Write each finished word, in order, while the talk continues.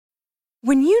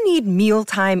When you need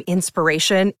mealtime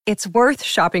inspiration, it's worth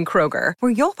shopping Kroger,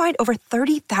 where you'll find over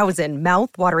 30,000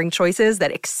 mouth-watering choices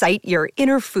that excite your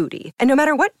inner foodie. And no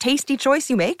matter what tasty choice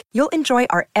you make, you'll enjoy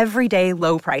our everyday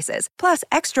low prices, plus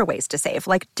extra ways to save,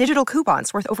 like digital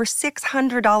coupons worth over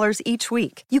 $600 each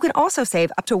week. You can also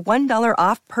save up to $1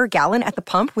 off per gallon at the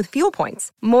pump with fuel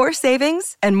points. More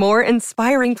savings and more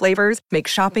inspiring flavors make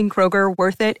shopping Kroger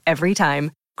worth it every time.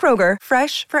 Kroger,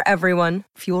 fresh for everyone.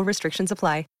 Fuel restrictions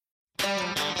apply.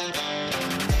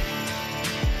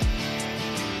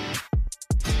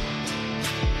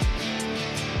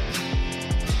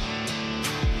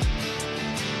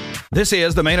 This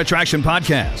is the Main Attraction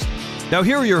Podcast. Now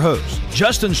here are your hosts,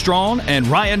 Justin Strawn and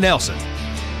Ryan Nelson.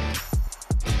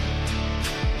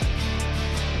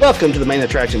 Welcome to the Main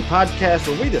Attraction Podcast,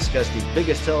 where we discuss the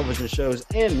biggest television shows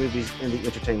and movies in the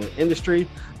entertainment industry.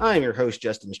 I am your host,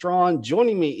 Justin Strawn.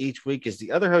 Joining me each week is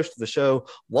the other host of the show,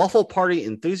 Waffle Party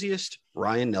enthusiast,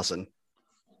 Ryan Nelson.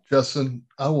 Justin,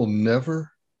 I will never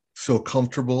feel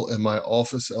comfortable in my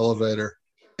office elevator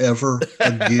ever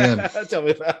again. Tell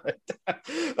me about it.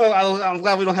 I'm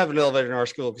glad we don't have an elevator in our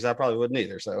school, because I probably wouldn't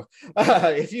either. So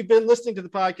if you've been listening to the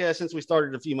podcast since we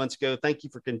started a few months ago, thank you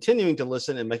for continuing to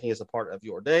listen and making us a part of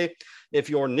your day. If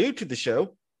you're new to the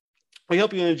show, we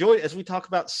hope you enjoy it as we talk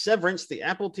about Severance, the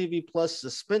Apple TV Plus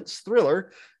suspense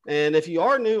thriller. And if you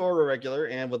are new or a regular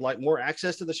and would like more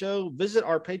access to the show, visit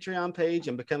our Patreon page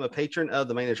and become a patron of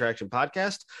the Main Attraction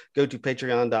Podcast. Go to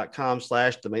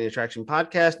patreon.com/the Main Attraction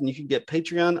Podcast, and you can get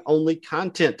Patreon only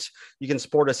content. You can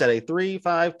support us at a $3,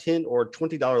 $5, $10, or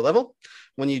 $20 level.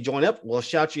 When you join up, we'll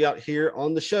shout you out here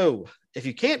on the show. If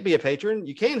you can't be a patron,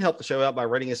 you can help the show out by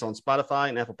rating us on Spotify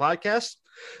and Apple Podcasts.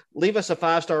 Leave us a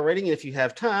 5-star rating, and if you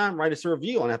have time, write us a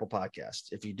review on Apple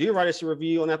Podcasts. If you do write us a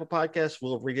review on Apple Podcasts,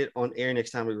 we'll read it on air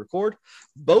next time we record.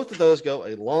 Both of those go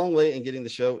a long way in getting the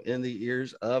show in the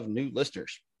ears of new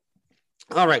listeners.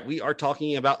 All right, we are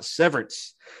talking about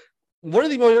Severance, one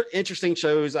of the more interesting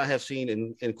shows I have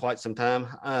seen in quite some time.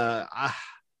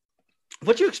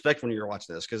 What do you expect when you're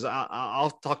watching this? Because I'll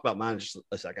talk about mine in just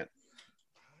a second.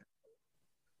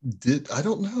 I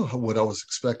don't know what I was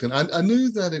expecting. I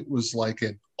knew that it was like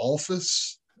an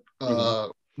office,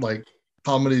 like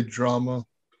comedy drama,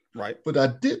 right? But I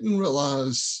didn't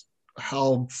realize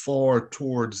how far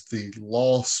towards the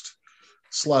Lost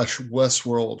 /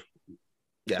 Westworld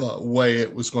way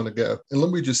it was going to go. And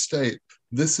let me just state,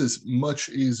 this is much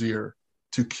easier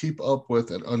to keep up with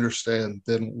and understand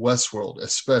than Westworld,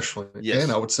 especially. Yes.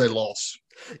 And I would say Lost.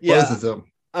 Yeah. Both of them.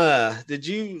 Did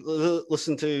you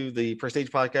listen to the Prestige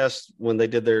podcast when they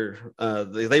did their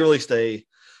they released a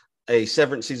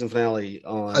Severance season finale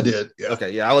on? I did. Yeah.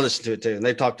 Okay. Yeah. I listened to it too. And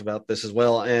they talked about this as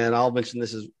well. And I'll mention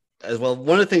this as well.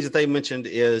 One of the things that they mentioned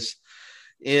is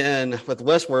with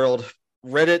Westworld,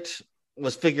 Reddit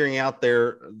was figuring out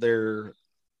their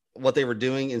what they were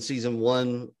doing in season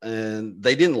 1, and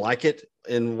they didn't like it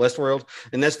in Westworld.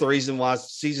 And that's the reason why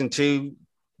season 2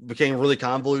 became really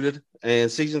convoluted, and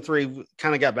season 3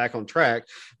 kind of got back on track,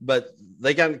 but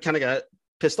they got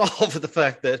pissed off at the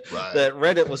fact that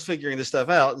Reddit was figuring this stuff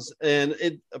out. And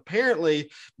it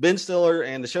apparently Ben Stiller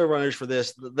and the showrunners for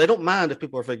this, they don't mind if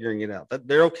people are figuring it out.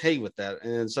 They're okay with that.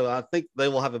 And so I think they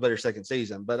will have a better second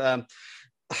season. But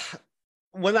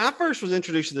when I first was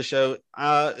introduced to the show,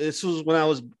 this was when I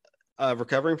was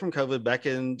recovering from COVID back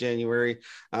in January.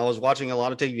 I was watching a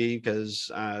lot of TV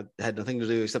because I had nothing to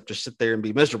do except just sit there and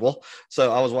be miserable.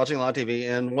 So I was watching a lot of TV,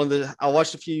 and I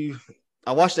watched a few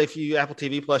Apple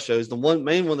TV Plus shows. The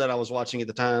main one that I was watching at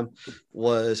the time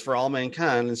was For All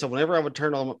Mankind. And so whenever I would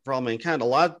turn on For All Mankind, a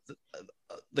lot of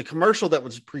the commercial that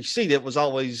was precede it was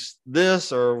always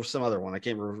this or some other one. I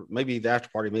can't remember. Maybe the After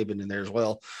Party may have been in there as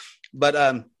well. But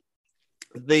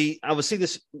I would see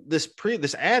this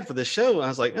ad for this show, and I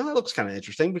was like, oh, that looks kind of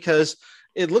interesting, because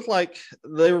it looked like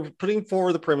they were putting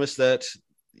forward the premise that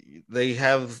they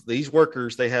have these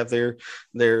workers, they have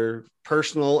their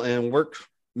personal and work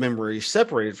memories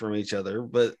separated from each other,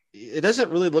 but it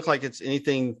doesn't really look like it's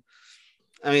anything.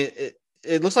 I mean,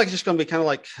 it looks like it's just going to be kind of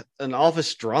like an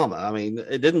office drama. I mean,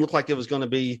 it didn't look like it was going to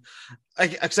be. I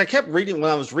kept reading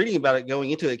when I was reading about it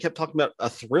going into it. It kept talking about a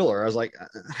thriller. I was like,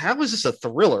 how is this a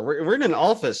thriller? We're in an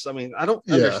office. I mean, I don't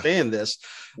understand this.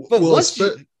 But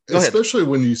especially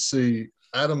when you see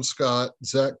Adam Scott,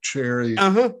 Zach Cherry,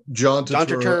 John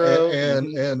Turturro,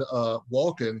 and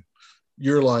Walken,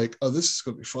 you're like, oh, this is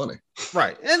going to be funny.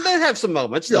 Right. And they have some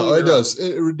moments. Yeah, it does.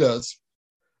 It does.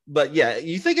 But yeah,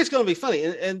 you think it's going to be funny.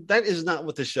 And that is not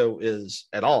what the show is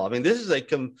at all. I mean, this is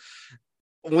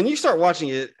when you start watching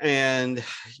it and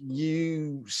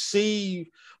you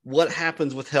see what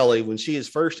happens with Helly when she is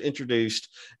first introduced,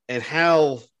 and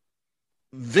how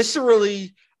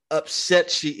viscerally upset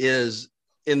she is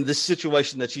in this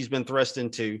situation that she's been thrust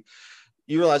into,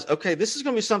 you realize, okay, this is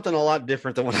going to be something a lot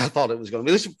different than what I thought it was going to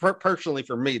be. This personally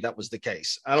for me, that was the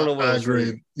case. I don't know what I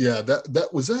agree. Yeah, that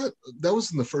was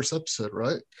in the first episode,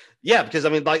 right? Yeah, because I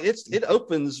mean, like it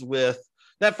opens with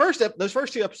those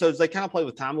first two episodes. They kind of play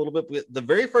with time a little bit. But the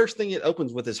very first thing it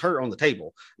opens with is her on the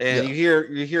table, and you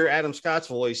hear Adam Scott's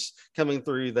voice coming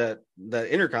through that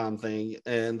intercom thing,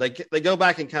 and they go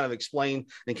back and kind of explain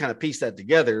and kind of piece that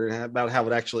together about how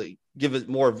it actually give it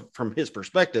more from his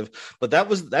perspective. But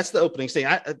that's the opening scene.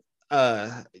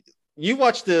 You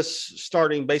watched this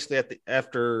starting basically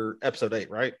after episode 8,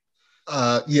 right?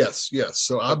 Yes.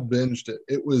 So I binged it.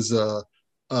 It was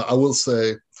I will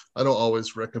say, I don't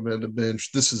always recommend a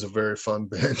binge. This is a very fun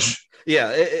binge.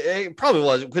 Yeah, it probably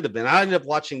was. It could have been. I ended up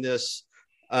watching this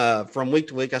from week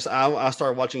to week. I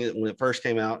started watching it when it first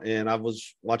came out, and I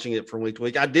was watching it from week to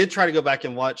week. I did try to go back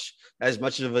and watch as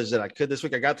much of it as I could this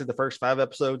week. I got through the first 5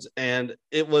 episodes, and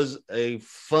it was a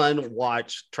fun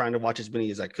watch, trying to watch as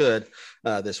many as I could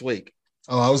this week.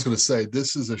 Oh, I was going to say,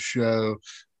 this is a show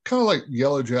kind of like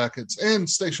Yellow Jackets and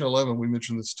Station 11. We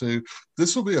mentioned this too.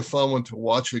 This will be a fun one to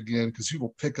watch again because you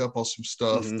will pick up on some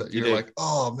stuff that you're like,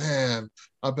 oh man,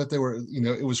 I bet they were,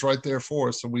 it was right there for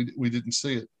us and we didn't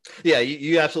see it. Yeah,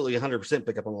 you absolutely 100%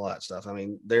 pick up on a lot of stuff. I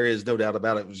mean, there is no doubt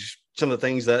about it. It was just some of the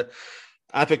things that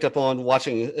I picked up on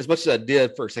watching as much as I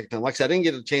did for a second time. Like I said, I didn't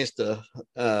get a chance to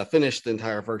finish the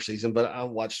entire first season, but I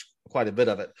watched quite a bit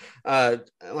of it. Like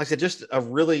I said, just a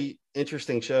really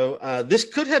interesting show. This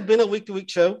could have been a week-to-week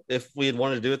show if we had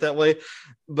wanted to do it that way,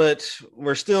 but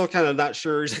we're still kind of not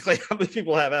sure exactly how many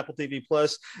people have Apple TV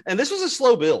Plus. And this was a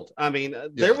slow build. I mean,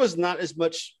 there was not as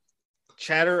much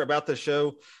chatter about the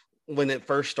show when it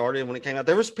first started. When it came out,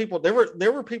 there were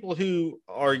people who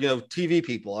are TV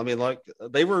people. I mean, like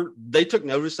they took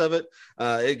notice of it.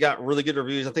 It got really good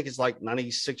reviews. I think it's like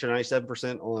 96 or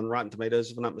 97% on Rotten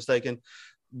Tomatoes, if I'm not mistaken.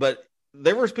 But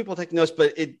there was people taking notes.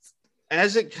 But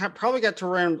as it probably got to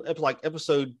around like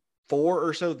episode 4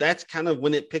 or so, that's kind of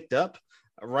when it picked up.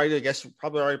 Right, I guess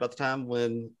probably right about the time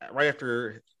right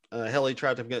after Helly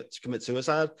tried to commit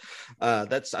suicide.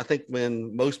 That's I think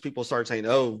when most people started saying,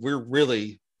 "Oh,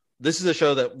 this is a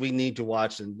show that we need to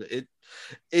watch," and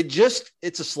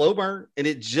it's a slow burn, and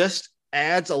it just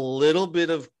adds a little bit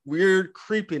of weird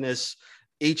creepiness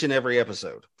each and every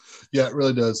episode. Yeah, it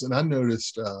really does. And I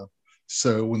noticed,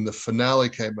 so when the finale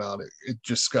came out, it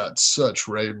just got such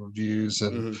rave reviews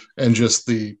and just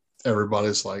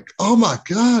everybody's like, oh my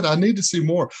God, I need to see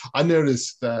more. I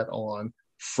noticed that on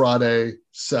Friday,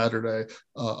 Saturday,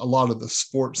 a lot of the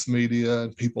sports media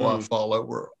and people I follow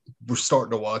were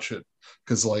starting to watch it.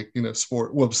 Because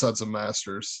sport, besides the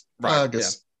Masters, right, I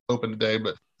guess open today,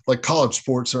 but like college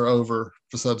sports are over.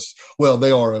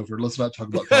 They are over. Let's not talk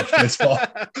about college baseball.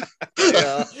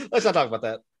 Yeah, let's not talk about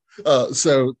that.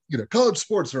 So college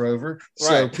sports are over. Right.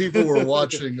 So people were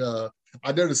watching.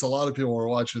 I noticed a lot of people were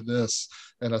watching this,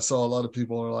 and I saw a lot of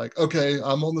people are like, "Okay,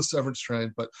 I'm on the Severance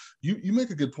train." But you make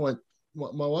a good point.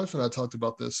 My wife and I talked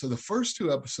about this. So the first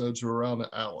 2 episodes are around an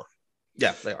hour.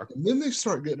 Yeah, they are. And then they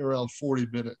start getting around 40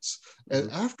 minutes.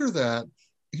 And after that,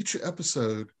 each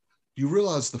episode, you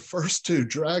realize the first 2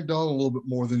 dragged on a little bit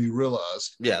more than you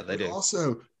realized. Yeah, they do.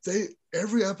 Also,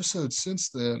 every episode since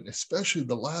then, especially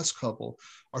the last couple,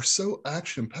 are so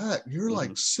action-packed. You're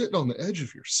like sitting on the edge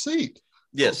of your seat.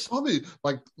 Yes. Probably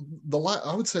like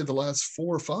I would say the last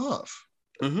 4 or 5.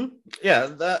 Mm-hmm.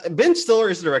 Yeah. Ben Stiller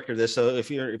is the director of this. So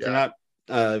if you're not,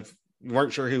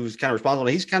 weren't sure who was kind of responsible,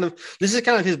 this is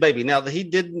kind of his baby. Now that he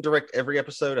didn't direct every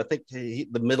episode, I think the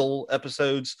middle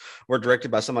episodes were directed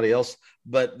by somebody else,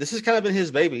 but this has kind of been his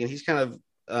baby, and he's kind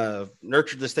of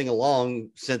nurtured this thing along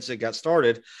since it got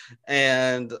started.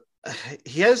 And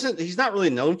he's not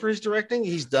really known for his directing.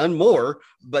 He's done more,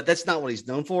 but that's not what he's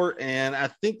known for. And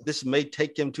I think this may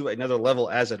take him to another level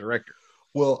as a director.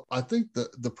 Well, I think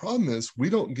the problem is we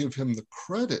don't give him the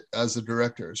credit as a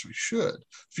director as we should.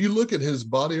 If you look at his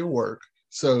body of work,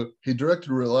 so he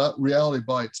directed Reality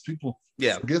Bites. People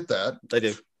forget that. They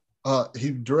do.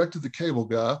 He directed The Cable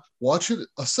Guy. Watch it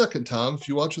a second time. If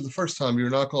you watch it the first time, you're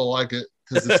not going to like it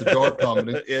because it's a dark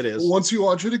comedy. It is. Once you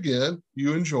watch it again,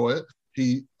 you enjoy it.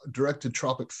 He directed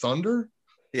Tropic Thunder,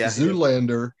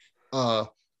 Zoolander.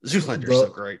 Zoolander is so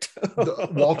great.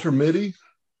 Walter Mitty.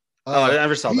 I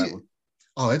never saw that one.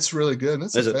 Oh, it's really good.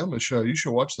 It's a family show. You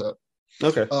should watch that.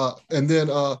 Okay. And then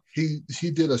he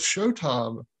did a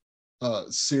Showtime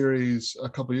series a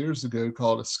couple years ago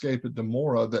called Escape at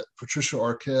Demora that Patricia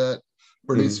Arquette,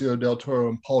 Benicio del Toro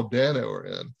and Paul Dano are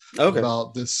in,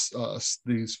 about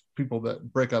these people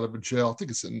that break out of a jail. I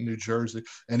think it's in New Jersey,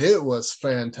 and it was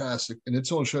fantastic, and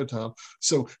it's on Showtime.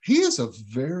 So he is a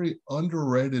very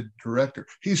underrated director.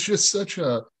 He's just such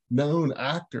a known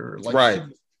actor. Like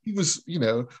he was,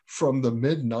 from the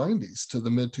mid 90s to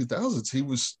the mid 2000s, he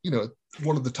was,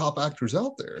 one of the top actors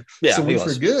out there. Yeah, so we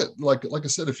forget, like I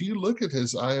said, if you look at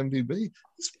his IMDb,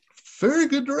 he's a very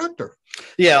good director.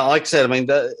 Yeah, like I said, I mean,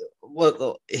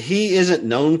 he isn't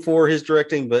known for his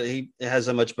directing, but he has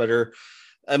a much better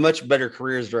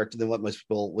career as director than what most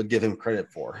people would give him credit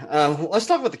for. Let's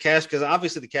talk about the cast, because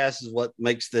obviously the cast is what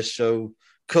makes this show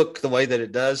cook the way that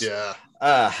it does. Yeah,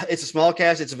 it's a small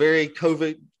cast. It's a very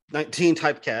COVID-19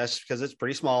 type cast because it's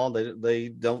pretty small. They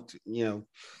don't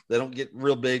get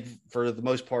real big for the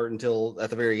most part until at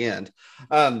the very end.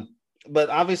 But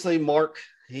obviously Mark,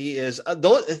 he is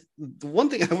the one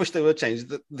thing I wish they would change.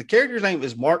 The character's name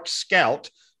is Mark Scout,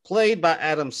 played by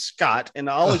Adam Scott, and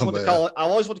I always want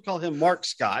to call him Mark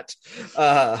Scott.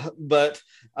 But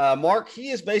Mark,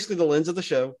 he is basically the lens of the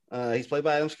show. He's played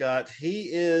by Adam Scott. He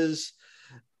is.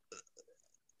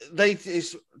 They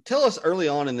tell us early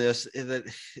on in this that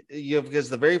because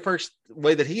the very first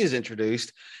way that he is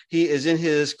introduced, he is in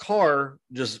his car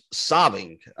just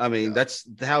sobbing. I mean, that's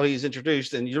how he's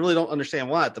introduced, and you really don't understand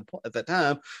why at that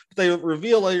time. But they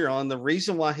reveal later on the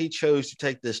reason why he chose to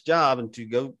take this job and to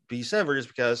go be severed is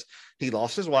because he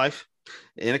lost his wife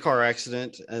in a car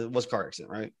accident. It was a car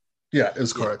accident, right? Yeah, it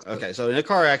was correct. Okay, so in a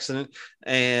car accident,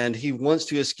 and he wants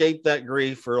to escape that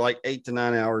grief for like 8 to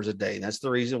 9 hours a day. That's the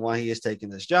reason why he is taking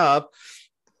this job.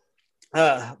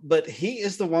 But he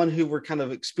is the one who we're kind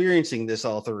of experiencing this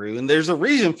all through, and there's a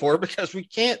reason for it because we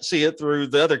can't see it through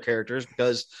the other characters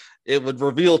because it would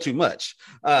reveal too much.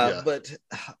 But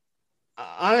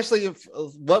honestly,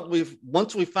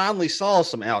 once we finally saw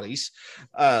some outies,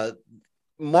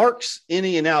 Mark's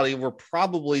innie and outie were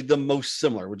probably the most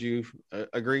similar. Would you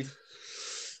agree?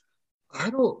 I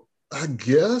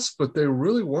guess, but they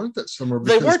really weren't that similar.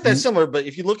 They weren't that similar, but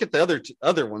if you look at the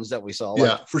other ones that we saw,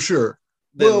 for sure.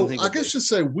 Well, I guess just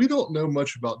say we don't know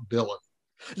much about Dylan.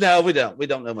 No, we don't. We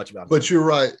don't know much about him. But you're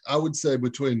right. I would say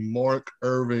between Mark,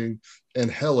 Irving,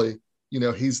 and Helly,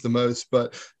 he's the most.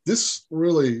 But this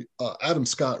really, Adam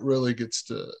Scott really gets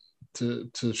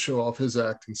to show off his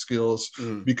acting skills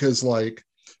because,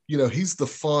 he's the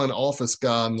fun office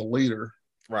guy and the leader.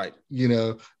 Right.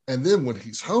 And then when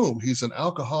he's home, he's an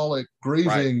alcoholic,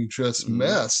 grieving, just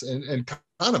mess and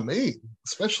kind of mean,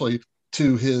 especially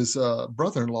to his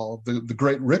brother-in-law, the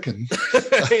great Rickon.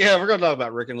 Yeah, we're going to talk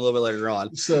about Rickon a little bit later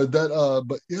on. So that,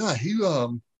 but yeah, he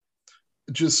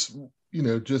just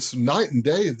night and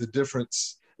day, the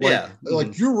difference.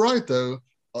 You're right, though.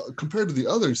 Compared to the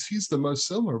others, he's the most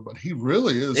similar, but he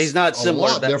really is. He's not similar.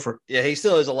 A lot different. Yeah, he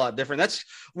still is a lot different. That's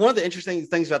one of the interesting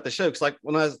things about the show. Because,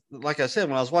 when I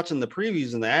was watching the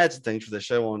previews and the ads and things for the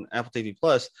show on Apple TV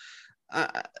Plus,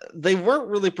 they weren't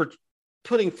really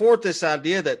putting forth this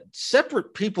idea that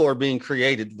separate people are being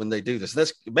created when they do this.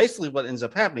 That's basically what ends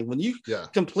up happening when you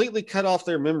completely cut off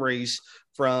their memories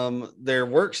from their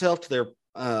work self to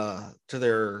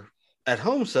their at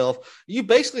home self. You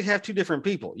basically have two different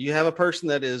people. You have a person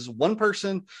that is one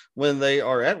person when they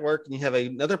are at work, and you have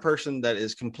another person that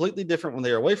is completely different when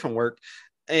they are away from work.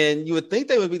 And you would think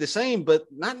they would be the same, but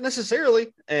not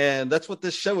necessarily. And that's what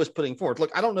this show is putting forth.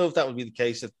 Look, I don't know if that would be the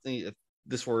case if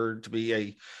this were to be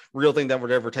a real thing that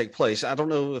would ever take place. I don't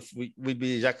know if we'd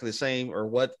be exactly the same or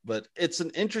what, but it's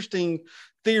an interesting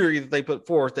theory that they put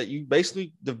forth that you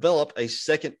basically develop a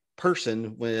second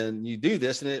person when you do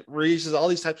this, and it raises all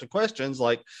these types of questions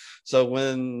so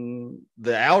when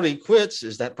the outie quits,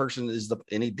 is that person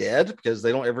any dead because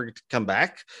they don't ever get to come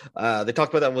back? They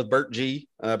talked about that with Bert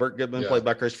Goodman, played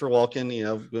by Christopher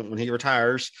Walken, when he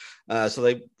retires. So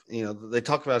they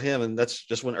talk about him, and that's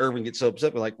just when Irving gets so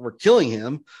upset, we're killing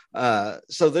him.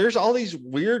 So there's all these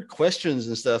weird questions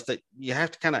and stuff that you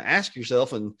have to kind of ask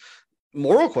yourself, and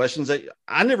moral questions that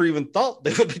I never even thought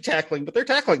they would be tackling, but they're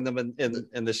tackling them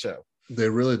in this show. They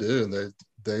really do. And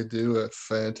they do a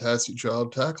fantastic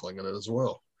job tackling it as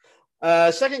well.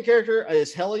 Second character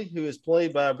is Helly, who is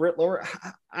played by Britt Lower.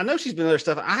 I know she's been in other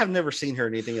stuff. I have never seen her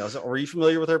in anything else. Were you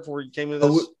familiar with her before you came into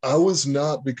this? I was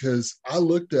not, because I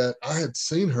had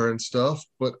seen her and stuff,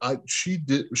 but she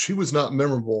was not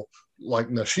memorable.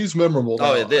 No, she's memorable.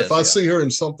 Oh, it is. If I see her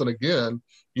in something again,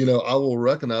 I will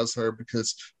recognize her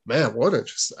because, man, what a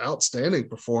just outstanding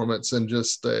performance and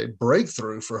just a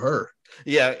breakthrough for her.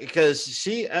 Yeah, because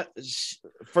she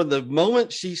from the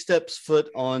moment she steps foot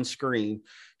on screen,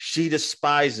 she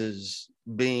despises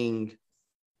being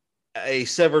a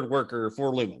severed worker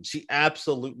for Lumen. She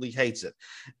absolutely hates it.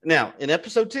 Now, in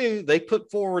episode 2, they put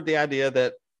forward the idea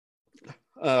that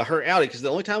her outie, because the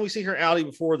only time we see her outie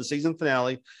before the season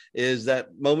finale is that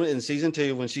moment in season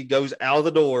 2 when she goes out of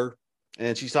the door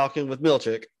and she's talking with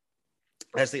Milchick.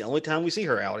 That's the only time we see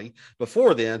her outie.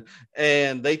 Before then,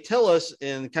 and they tell us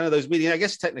in kind of those meetings, I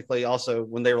guess technically also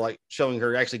when they were like showing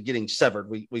her actually getting severed,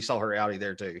 we saw her outie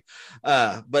there too.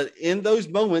 But in those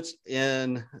moments,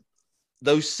 in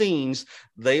those scenes,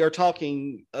 they are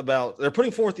talking about, they're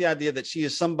putting forth the idea that she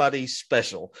is somebody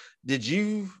special.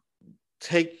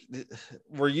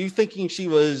 Were you thinking she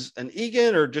was an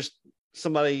Egan or just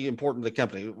somebody important to the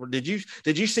company? Or did you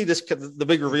see the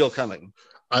big reveal coming?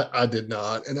 I did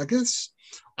not. And I guess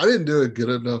I didn't do a good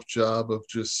enough job of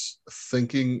just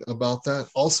thinking about that.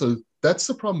 Also, that's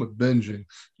the problem with binging.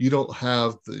 You don't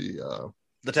have the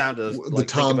time to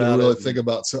really think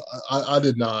about. So I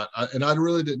did not. And I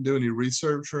really didn't do any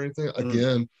research or anything.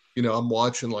 Again, I'm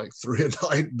watching like 3 a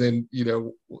night, then,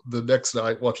 the next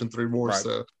night watching 3 more. Right.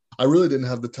 So I really didn't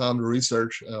have the time to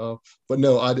research, but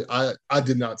no, I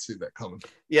did not see that coming.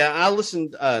 Yeah, I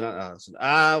listened.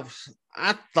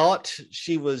 I thought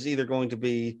she was either going to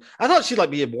be. I thought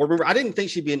she'd be a board member. I didn't think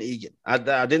she'd be an Egan.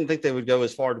 I didn't think they would go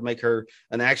as far to make her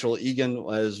an actual Egan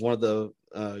as one of the,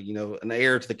 an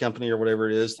heir to the company or whatever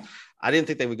it is. I didn't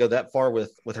think they would go that far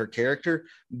with her character,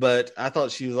 but I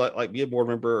thought she was like be a board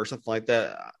member or something like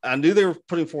that. I knew they were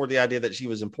putting forward the idea that she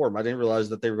was important. I didn't realize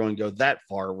that they were going to go that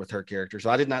far with her character. So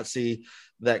I did not see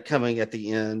that coming at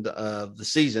the end of the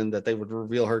season, that they would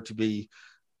reveal her to be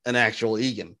an actual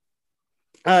Egan.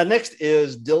 Next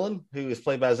is Dylan, who is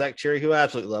played by Zach Cherry, who I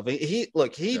absolutely love.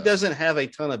 He doesn't have a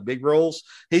ton of big roles.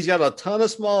 He's got a ton of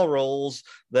small roles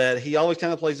that he always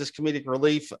kind of plays this comedic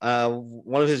relief.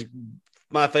 One of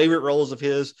my favorite roles of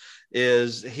his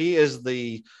is he is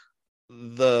the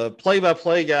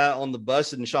play-by-play guy on the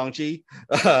bus in Shang-Chi.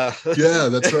 Yeah,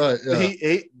 that's right.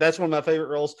 Yeah. That's one of my favorite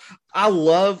roles. I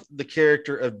love the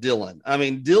character of Dylan. I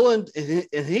mean, Dylan,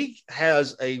 and he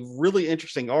has a really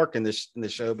interesting arc in this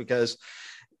show, because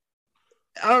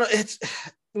I don't know. It's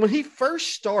when he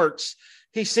first starts,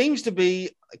 he seems to be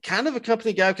kind of a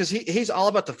company guy because he's all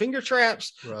about the finger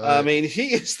traps. Right. I mean,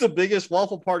 he is the biggest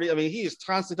waffle party. I mean, he is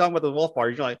constantly talking about the waffle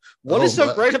party. You're like, what is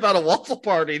so great about a waffle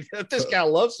party that this guy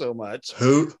loves so much?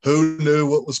 Who knew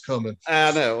what was coming?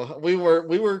 I know. We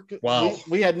were wow.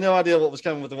 We had no idea what was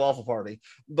coming with the waffle party.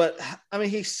 But I mean,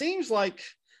 he seems like,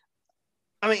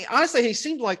 honestly, he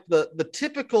seemed like the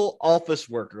typical office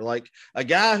worker, like a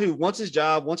guy who wants his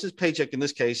job, wants his paycheck. In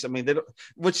this case, I mean,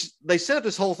 they set up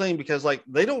this whole thing because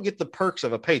they don't get the perks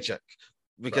of a paycheck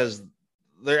because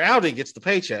their outing gets the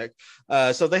paycheck.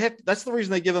 So that's the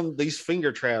reason they give them these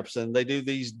finger traps and they do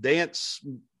these dance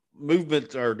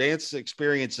movement or dance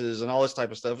experiences and all this type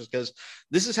of stuff, is because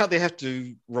this is how they have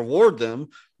to reward them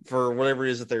for whatever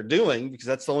it is that they're doing, because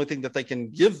that's the only thing that they can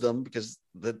give them, because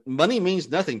the money means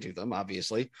nothing to them,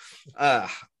 obviously.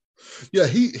 Yeah,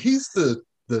 he's the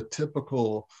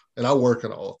typical, and I work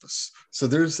in an office, so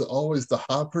there's always the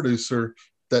high producer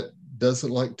that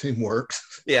doesn't like teamwork.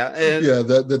 Yeah.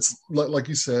 That's like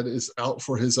you said, is out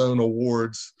for his own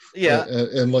awards. Yeah.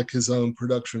 And like his own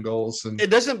production goals. And it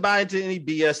doesn't buy into any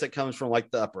BS that comes from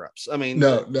like the upper ups. I mean,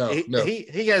 no.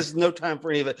 He has no time for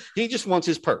any of it. He just wants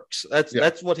his perks.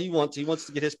 That's what he wants. He wants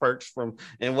to get his perks from,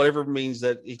 and whatever means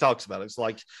that he talks about. It's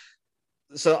like,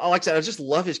 so like I said, I just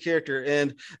love his character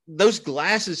and those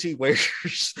glasses he wears.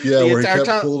 Yeah, where he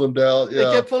kept pulling them down. Yeah,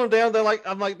 they kept pulling them down.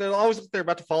 They're always like they're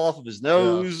about to fall off of his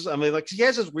nose. Yeah. I mean, like he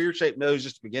has this weird shaped nose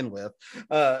just to begin with.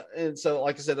 And so,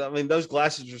 like I said, I mean, those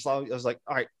glasses were. I was like,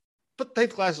 all right, take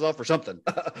the glasses off or something.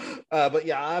 But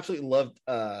yeah, I absolutely loved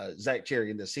Zach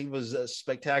Cherry in this. He was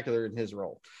spectacular in his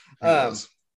role. All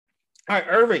right,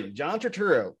 Irving, John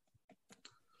Turturro.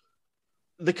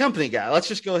 The company guy. Let's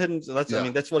just go ahead and I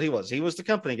mean, that's what he was. He was the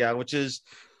company guy, which is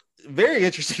very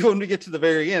interesting when we get to the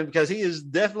very end, because he is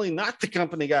definitely not the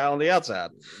company guy on the outside.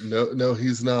 No,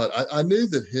 he's not. I knew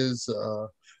that his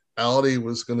outie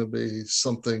was going to be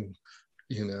something,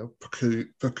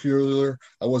 peculiar.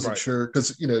 I wasn't sure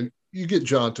because, you get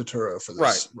John Turturro for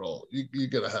this role. You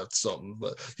got to have something.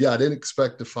 But yeah, I didn't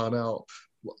expect to find out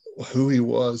who he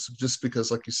was, just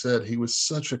because, like you said, he was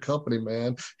such a company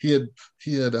man. He had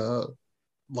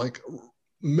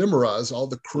memorize all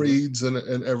the creeds and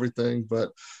everything.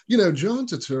 But, John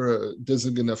Turturro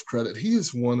doesn't get enough credit. He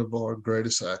is one of our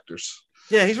greatest actors.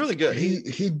 Yeah, he's really good.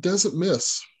 He doesn't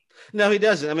miss. No, he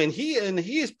doesn't. I mean, he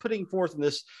is putting forth in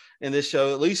this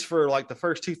show, at least for like the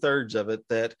first 2/3 of it,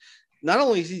 that not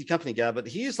only is he a company guy, but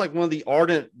he is like one of the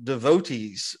ardent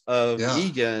devotees of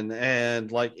Egan,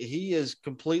 and like he is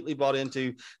completely bought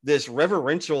into this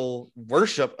reverential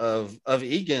worship of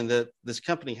Egan that this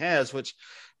company has, which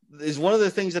is one of the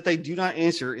things that they do not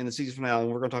answer in the season finale.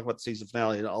 And we're going to talk about the season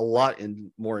finale a lot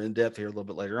more in depth here a little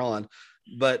bit later on,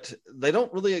 but they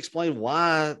don't really explain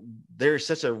why there's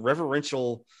such a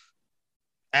reverential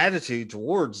attitude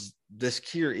towards this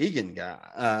Keir Egan guy.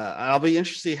 I'll be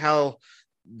interested to see how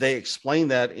they explain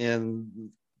that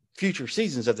in future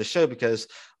seasons of the show, because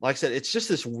like I said, it's just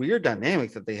this weird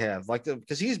dynamic that they have, like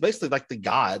because he's basically like the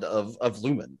god of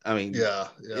Lumen. I mean,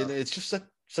 it's just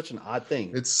such an odd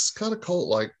thing. It's kind of cult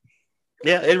like.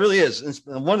 Yeah, it really is.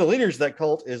 And one of the leaders of that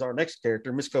cult is our next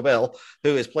character, Miss Cobell,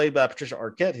 who is played by Patricia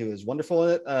Arquette, who is wonderful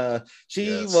in it.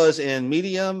 She was in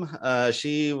Medium.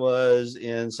 She was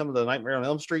in some of the Nightmare on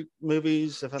Elm Street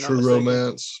movies, if I'm not mistaken. True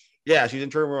Romance. Yeah, she's in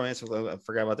True Romance. I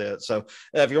forgot about that. So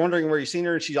if you're wondering where you've seen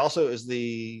her, she also is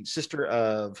the sister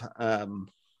of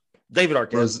David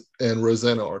Arquette. And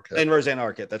Rosanna Arquette. And Rosanna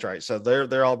Arquette, that's right. So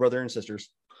they're all brother and sisters.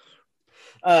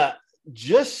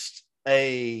 Just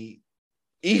a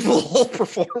evil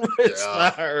performance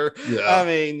by her. I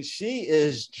mean, she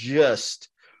is just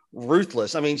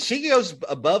ruthless. I mean, she goes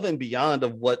above and beyond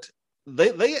of what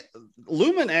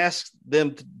Lumen asks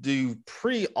them to do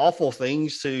pretty awful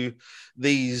things to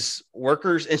these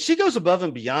workers, and she goes above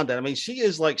and beyond that. I mean, she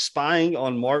is like spying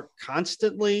on Mark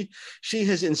constantly. She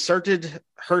has inserted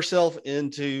herself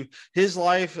into his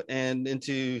life and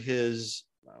into his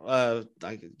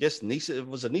I guess niece. It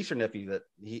was a niece or nephew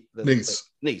niece.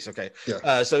 Okay.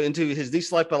 Yeah. So into his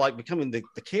niece's life by like becoming the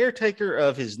caretaker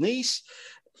of his niece.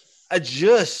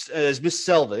 Just as Miss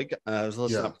Selvig, let's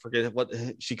not forget what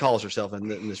she calls herself in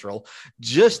this role.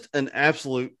 Just an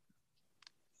absolute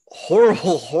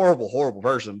horrible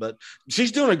person, but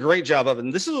she's doing a great job of it.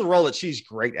 And this is a role that she's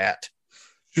great at.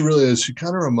 She really is. She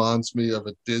kind of reminds me of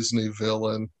a Disney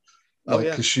villain.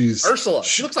 Because she's Ursula.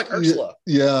 She looks like Ursula.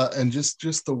 Yeah, and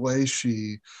just the way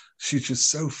she's just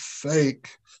so fake.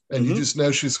 And you just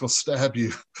know she's going to stab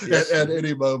you at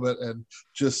any moment, and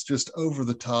just over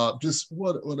the top. Just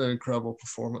what an incredible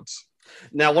performance.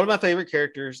 Now, one of my favorite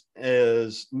characters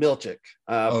is Milchick,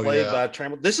 played by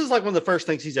Trammell. This is like one of the first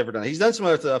things he's ever done. He's done some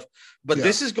other stuff, but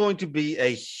this is going to be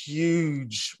a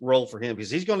huge role for him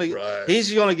because he's going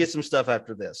to get some stuff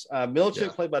after this.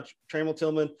 Milchick, played by Trammell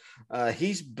Tillman,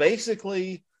 he's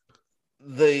basically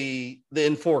the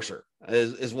enforcer.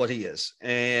 Is what he is,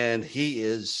 and he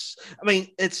is. I mean,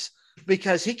 it's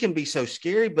because he can be so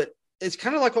scary, but it's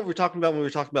kind of like what we were talking about when we were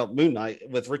talking about Moon Knight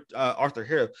with Arthur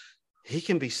Harrow. He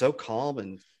can be so calm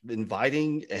and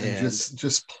inviting and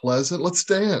just pleasant. Let's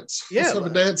dance. Let's have a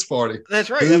dance party.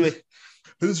 That's right.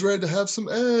 Who's ready to have some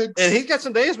eggs? And he's got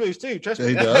some dance moves too. Trust me.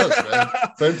 He does, man.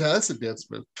 Fantastic dance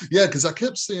move. Yeah, because I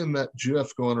kept seeing that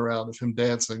GIF going around of him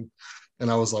dancing. And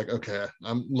I was like, okay,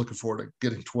 I'm looking forward to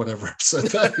getting to whatever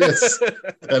episode that is.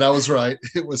 And I was right.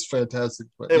 It was fantastic.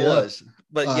 But it was.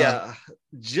 But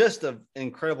just an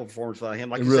incredible performance by him.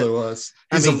 Like it really was.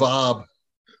 He's a vibe.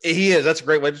 He is. That's a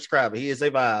great way to describe it. He is a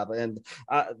vibe. And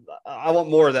I want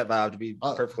more of that vibe, to be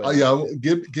perfectly honest.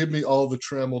 Give me all the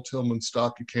Trammell Tillman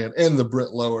stock you can, and the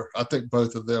Britt Lower. I think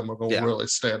both of them are going to really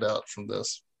stand out from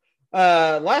this.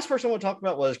 Last person I want to talk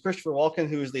about was Christopher Walken,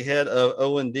 who is the head of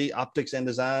O&D Optics and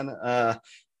Design.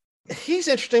 He's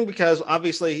interesting because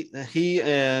obviously he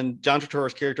and John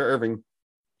Turturro's character Irving,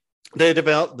 they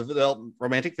develop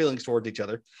romantic feelings towards each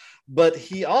other, but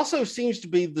he also seems to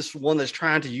be this one that's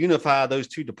trying to unify those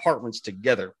two departments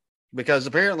together, because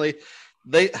apparently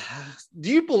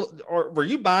were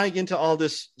you buying into all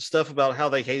this stuff about how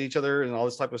they hate each other and all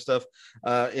this type of stuff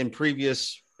in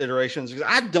previous iterations?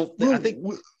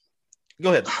 Go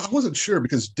ahead. I wasn't sure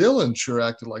because Dylan sure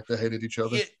acted like they hated each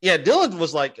other. Yeah, Dylan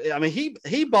was like, I mean,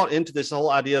 he bought into this whole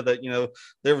idea that,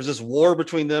 there was this war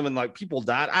between them and like people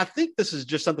died. I think this is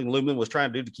just something Lumen was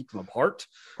trying to do to keep them apart.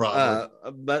 Probably.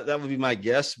 But that would be my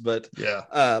guess. But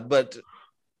but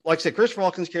like I said, Christopher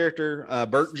Walken's character,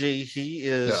 Bert G,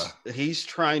 he's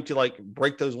trying to like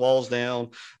break those walls down.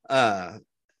 Like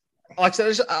I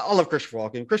said, I love Christopher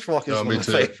Walken. Christopher Walken is one of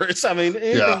my favorites. I mean,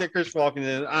 anything that Christopher Walken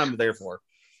is, I'm there for.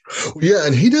 Yeah,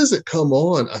 and he doesn't come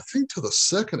on, I think, till the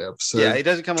second episode. Yeah, he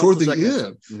doesn't come toward on the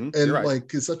end. Mm-hmm. And like,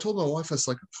 because I told my wife, I was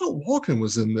like, I thought Walken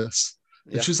was in this.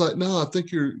 And she's like, no, I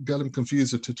think you got him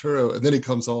confused with Turturro. And then he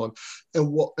comes on.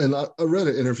 And I read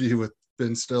an interview with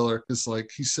Ben Stiller. It's like,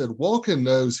 he said, Walken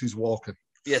knows who's Walken.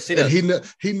 Yes, he does. And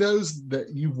he knows that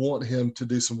you want him to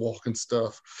do some Walken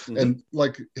stuff. Mm-hmm. And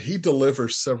like, he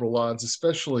delivers several lines,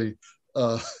 especially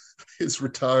his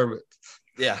retirement.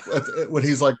 Yeah. When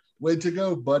he's like, way to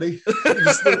go, buddy.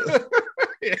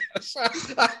 Yes.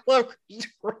 I love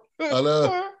I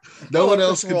know. No one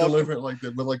else can deliver it like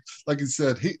that. But like you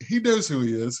said, he knows who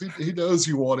he is. He knows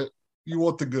you want it. You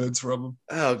want the goods from him.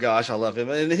 Oh gosh, I love him.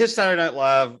 And his Saturday Night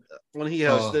Live when he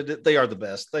hosts, they are the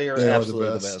best. They are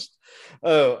absolutely the best.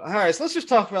 Oh, all right. So let's just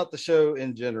talk about the show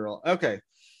in general. Okay.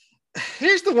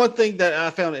 Here's the one thing that I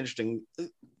found interesting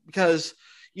because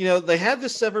they have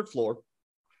this severed floor.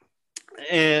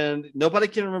 And nobody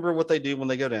can remember what they do when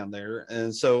they go down there.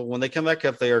 And so when they come back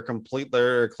up, they're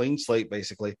a clean slate,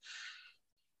 basically.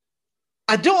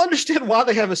 I don't understand why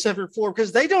they have a separate floor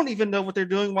because they don't even know what they're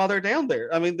doing while they're down there.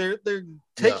 I mean, they're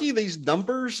taking these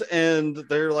numbers and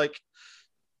they're like,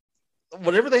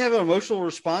 whenever they have an emotional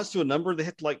response to a number, they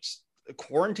have to like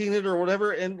quarantine it or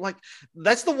whatever. And like,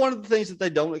 that's one of the things that they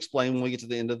don't explain when we get to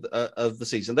the end of the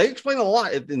season. They explain a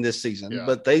lot in this season,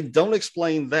 but they don't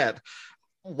explain that.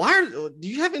 Do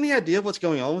you have any idea what's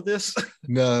going on with this?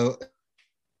 No.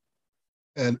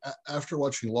 And after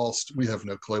watching Lost, we have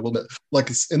no clue. Well,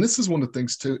 and this is one of the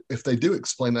things too. If they do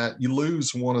explain that, you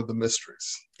lose one of the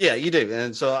mysteries. Yeah, you do.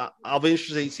 And so I'll be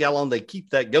interested to see how long they keep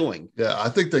that going. Yeah, I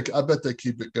bet they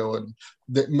keep it going.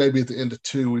 That maybe at the end of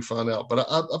 2 we find out, but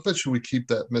I bet you we keep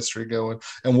that mystery going.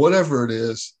 And whatever it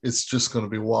is, it's just going to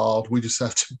be wild. We just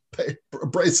have to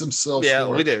brace ourselves. Yeah,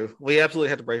 we do. We absolutely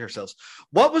have to brace ourselves.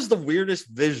 What was the weirdest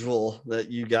visual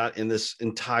that you got in this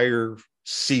entire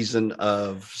season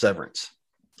of Severance?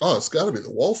 Oh, it's got to be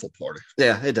the waffle party.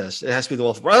 Yeah, it does. It has to be the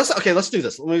waffle party. Okay, let's do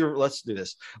this. Let's do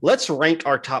this. Let's rank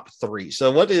our top 3.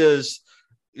 So, what is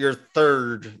your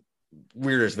third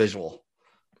weirdest visual?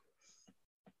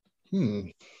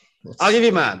 I'll give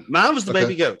you mine. Mine was the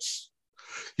baby goats.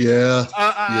 Yeah,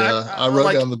 I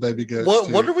wrote down the baby goats.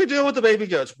 What are we doing with the baby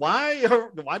goats? Why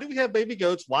do we have baby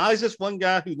goats? Why is this one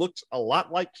guy who looks a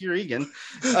lot like Kieran?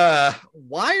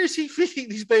 Why is he feeding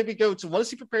these baby goats, and what is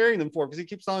he preparing them for? Because he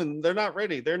keeps telling them they're not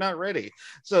ready. They're not ready.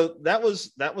 So that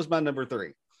was my number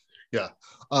 3. Yeah,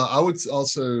 I would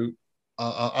also.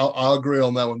 I'll agree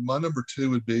on that one. My number 2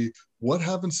 would be what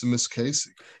happens to Miss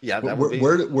Casey. Yeah,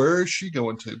 where is she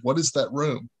going to? What is that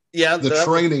room? Yeah, the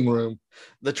training room.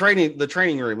 The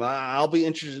training room. I'll be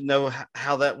interested to know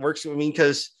how that works. I mean,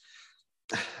 because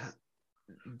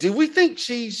do we think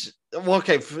she's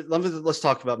okay? Let's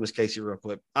talk about Miss Casey real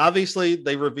quick. Obviously,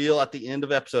 they reveal at the end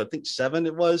of episode, I think 7,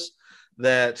 it was,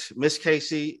 that Miss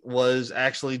Casey was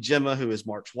actually Gemma, who is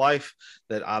Mark's wife.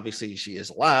 That obviously she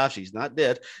is alive; she's not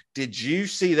dead. Did you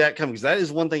see that coming? Because that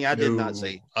is one thing I did not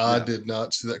see. I did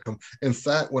not see that come. In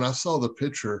fact, when I saw the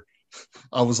picture,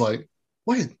 I was like,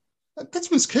 "Wait,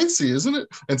 that's Miss Casey, isn't it?"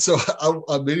 And so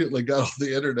I immediately got on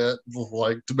the internet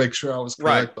to make sure I was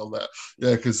correct on that.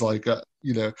 Yeah, because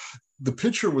the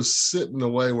picture was sitting in a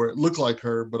way where it looked like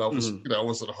her, but I was I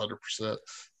wasn't 100%.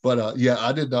 But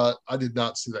I did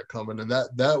not see that coming, and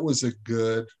that was a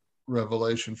good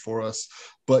revelation for us.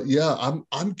 But yeah,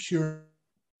 I'm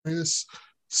curious.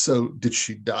 So did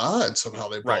she die and somehow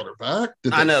they brought her back?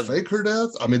 Did they fake her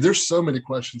death? I mean, there's so many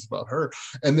questions about her.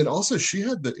 And then also she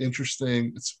had the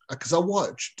interesting, because I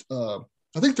watched, I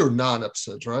think there were 9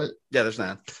 episodes, right? Yeah, there's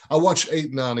 9. I watched 8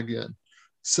 and 9 again.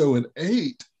 So in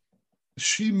 8,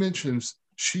 she mentions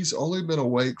she's only been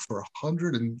awake for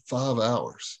 105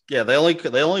 hours. Yeah, they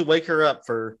only wake her up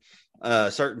for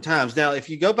certain times. Now, if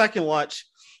you go back and watch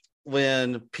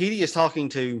when Petey is talking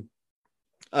to,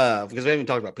 because we haven't even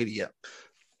talked about Petey yet.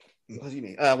 What do you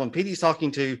mean? When Petey's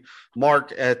talking to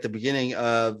Mark at the beginning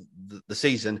of the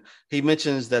season, he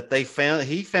mentions that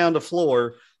he found a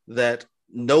floor that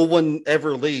no one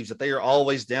ever leaves, that they are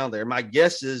always down there. My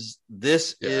guess is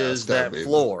this is that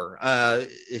floor.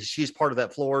 She's part of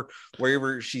that floor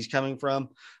wherever she's coming from.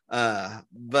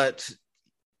 But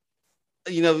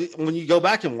when you go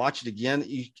back and watch it again,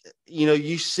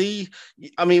 you see,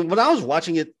 I mean, when I was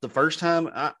watching it the first time,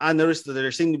 I noticed that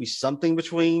there seemed to be something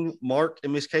between Mark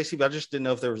and Miss Casey, but I just didn't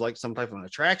know if there was like some type of an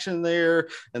attraction there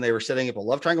and they were setting up a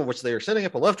love triangle, which they were setting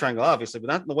up a love triangle, obviously, but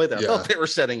not in the way that I thought they were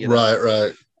setting it up.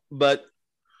 Right. But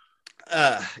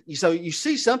so you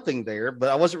see something there, but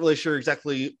I wasn't really sure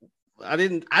exactly. I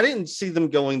didn't see them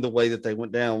going the way that they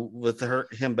went down with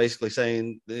him basically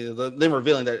saying, them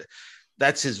revealing that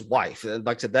that's his wife. And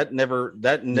like I said, that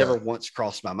never once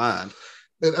crossed my mind.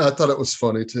 And I thought it was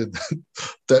funny too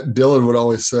that Dylan would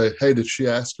always say, "Hey, did she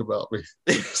ask about me?"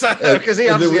 Because he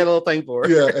obviously had a little thing for her.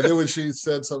 Yeah, and then when she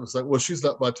said something, it's like, "Well, she's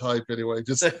not my type anyway."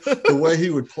 Just the way he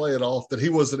would play it off that he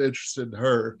wasn't interested in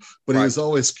her, but he was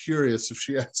always curious if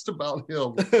she asked about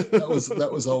him. That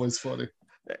was always funny.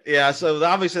 Yeah, so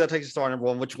obviously that takes us to our number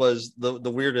 1, which was the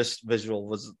weirdest visual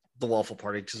was the waffle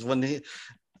party, because when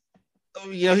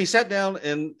he sat down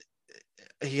and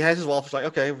he has his waffles. Like,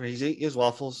 okay, he's eating his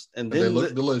waffles, and then they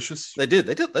look delicious. They did.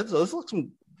 Those look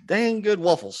some dang good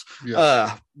waffles.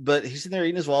 Yeah. But he's sitting there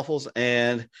eating his waffles,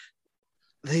 and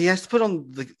he has to put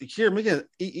on the Kieran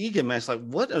Egan mask. Like,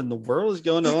 what in the world is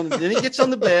going on? And then he gets on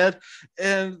the bed,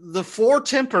 and the four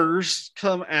Tempers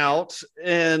come out,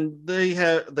 and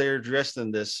they're dressed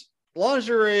in this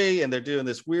lingerie, and they're doing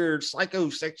this weird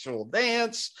psychosexual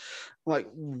dance. I'm like,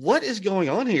 what is going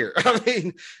on here? I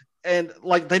mean, and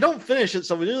like they don't finish it,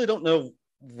 so we really don't know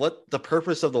what the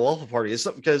purpose of the waffle party is.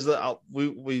 Because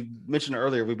we mentioned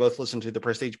earlier, we both listened to the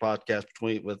Prestige podcast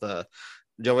with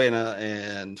Joanna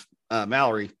and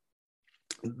Mallory.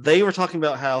 They were talking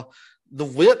about how the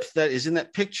whip that is in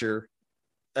that picture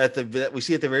that we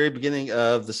see at the very beginning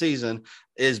of the season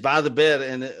is by the bed,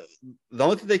 and the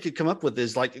only thing they could come up with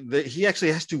is like he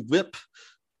actually has to whip.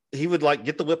 He would like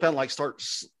get the whip out and like start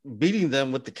beating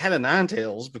them with the cat of nine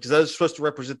tails, because that is supposed to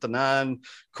represent the 9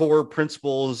 core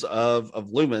principles of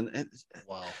Lumen. And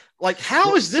wow, like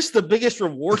how is this the biggest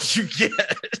reward you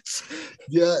get?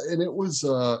 Yeah, and it was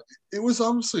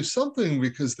obviously something,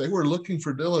 because they were looking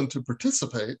for Dylan to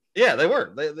participate. Yeah, they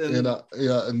were.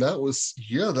 And that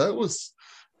was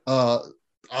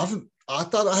I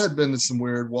thought I had been to some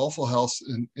weird Waffle House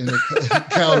in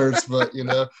encounters, but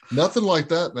nothing like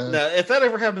that, man. No, if that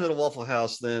ever happens at a Waffle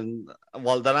House, then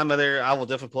while that I'm there, I will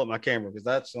definitely pull up my camera, because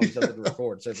that's something to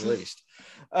record, to say the least.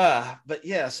 But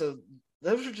yeah, so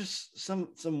those are just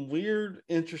some weird,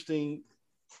 interesting,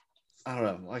 I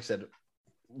don't know, like I said,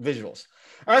 visuals.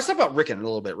 All right, let's talk about Rickon a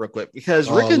little bit real quick, because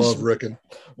I love Rickon.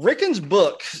 Rickon's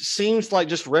book seems like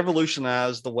just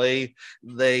revolutionized the way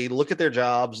they look at their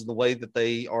jobs, the way that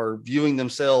they are viewing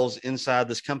themselves inside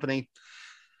this company.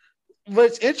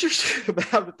 What's interesting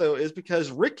about it, though, is because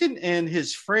Rickon and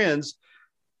his friends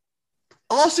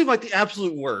all seem like the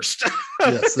absolute worst.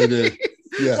 Yes, they did.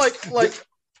 Yes. like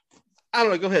I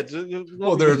don't know. Go ahead.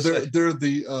 Well, they're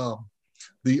the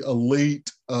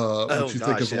elite.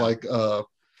 Think of like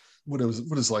what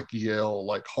is like Yale,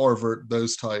 like Harvard,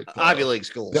 those type Ivy League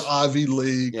schools, the Ivy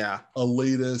League,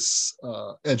 elitists,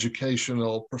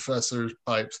 educational professors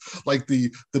types. Like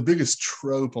the biggest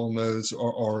trope on those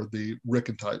are the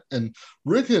Rickon type. And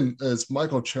Rickon is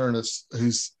Michael Chernis,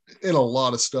 who's in a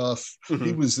lot of stuff. Mm-hmm.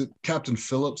 He was Captain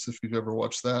Phillips, if you've ever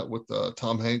watched that with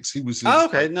Tom Hanks. He was his,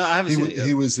 okay. No, I haven't seen it yet.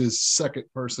 He was his second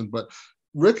person, but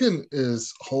Rickon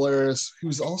is hilarious. He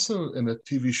was also in a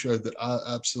TV show that I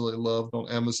absolutely loved on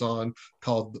Amazon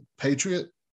called The Patriot.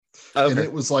 Okay. And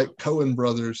it was like Coen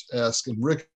Brothers-esque, and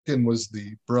Rickon was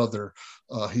the brother.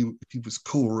 He was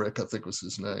Cool Rick, I think was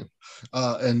his name.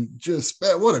 And just,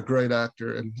 man, what a great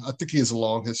actor. And I think he has a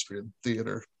long history in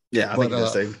theater. Yeah, I think he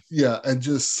does. Yeah, and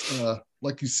just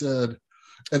like you said,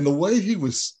 and the way he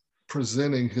was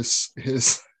presenting his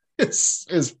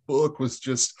book was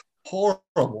just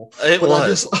horrible. It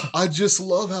was. I just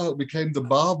love how it became the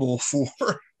Bible for.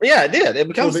 Yeah, it did. It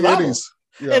becomes the Bible.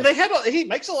 Yeah. And he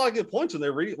makes a lot of good points when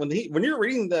they're reading. When you're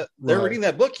reading that, they're reading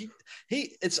that book.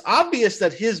 It's obvious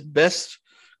that his best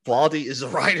quality is a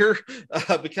writer,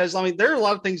 because I mean there are a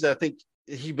lot of things that I think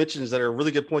he mentions that are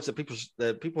really good points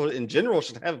that people in general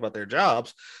should have about their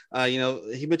jobs.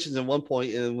 He mentions at one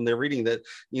point when they're reading that,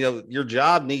 your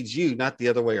job needs you, not the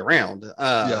other way around.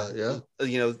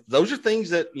 Those are things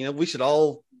that, we should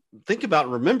all think about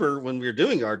and remember when we're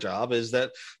doing our job, is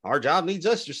that our job needs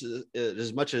us just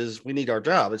as much as we need our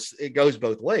job. It goes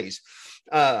both ways.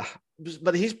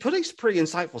 But he's putting some pretty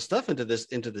insightful stuff into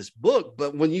this book.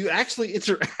 But when you actually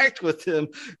interact with him,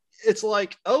 it's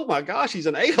like, oh my gosh, he's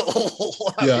an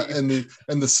a-hole.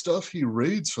 And the stuff he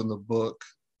reads from the book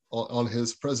on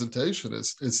his presentation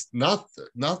is not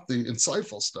the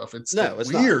insightful stuff. It's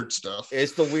weird stuff.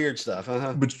 It's the weird stuff.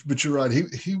 Uh-huh. But you're right.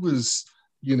 He was,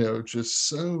 just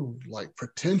so like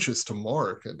pretentious to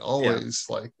Mark, and always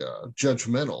like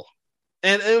judgmental.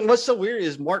 And what's so weird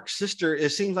is Mark's sister,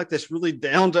 it seems like this really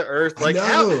down to earth. Like,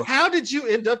 how did you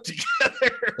end up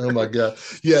together? Oh my God.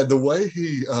 Yeah. The way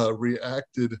he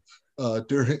reacted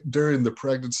during the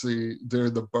pregnancy,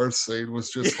 during the birth scene was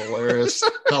just hilarious.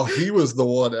 How he was the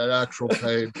one at actual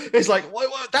pain. He's like,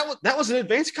 what? That was an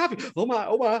advanced copy. Oh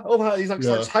my. He's like,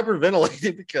 starts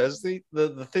hyperventilating because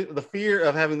the fear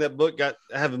of having that book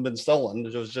having been stolen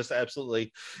was just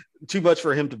absolutely too much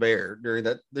for him to bear during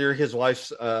his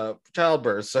wife's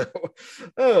childbirth. So,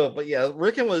 but yeah,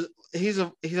 Rickon he's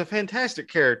a fantastic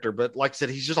character, but like I said,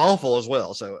 he's just awful as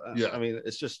well. So, I mean,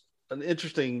 it's just an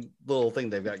interesting little thing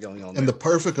they've got going on. And the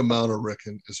perfect amount of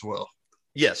Rickon as well.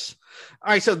 Yes.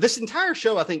 All right. So this entire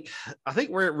show, I think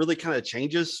where it really kind of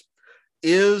changes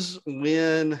is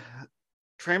when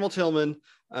Trammell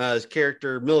Tillman's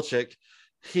character Milchick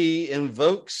he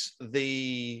invokes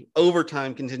the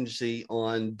overtime contingency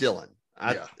on Dylan.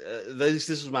 This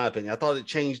is my opinion. I thought it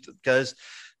changed because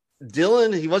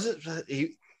Dylan,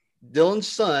 Dylan's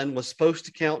son was supposed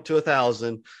to count to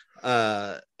 1,000,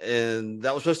 and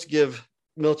that was supposed to give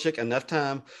Milchick enough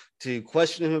time to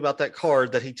question him about that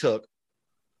card that he took,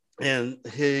 and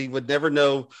he would never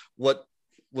know what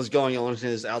was going on in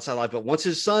his outside life. But once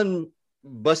his son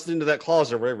busted into that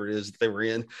closet or whatever it is that they were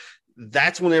in,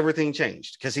 that's when everything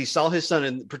changed, because he saw his son.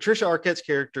 And Patricia Arquette's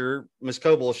character, Miss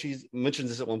Coble, she mentioned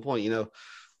this at one point,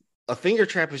 a finger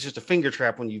trap is just a finger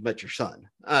trap when you've met your son.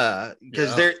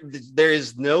 Because there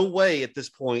is no way at this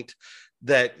point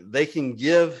that they can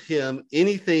give him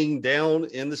anything down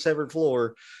in the severed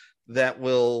floor that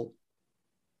will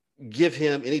give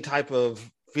him any type of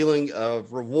feeling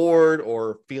of reward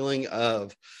or feeling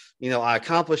of, I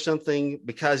accomplished something,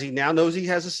 because he now knows he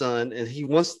has a son and he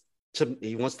wants to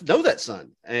know that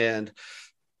son. And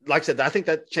like I said, I think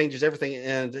that changes everything.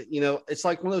 And, it's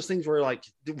like one of those things where, like,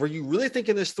 were you really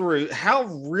thinking this through? How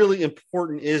really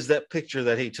important is that picture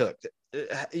that he took?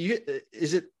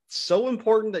 Is it so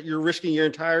important that you're risking your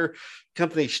entire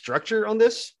company structure on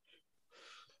this?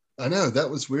 I know, that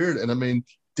was weird. And I mean,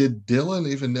 did Dylan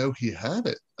even know he had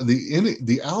it?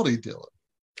 The Audi Dylan.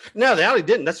 No, the Audi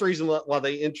didn't. That's the reason why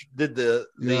they did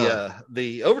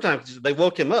the overtime. They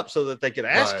woke him up so that they could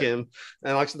ask him.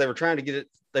 And like I said, they were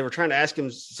trying to ask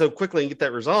him so quickly and get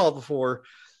that resolved before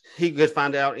he could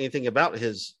find out anything about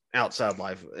his outside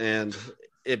life. And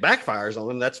it backfires on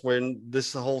him. That's when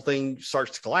this whole thing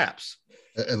starts to collapse.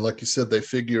 And like you said, they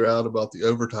figure out about the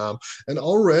overtime, and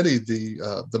already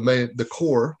the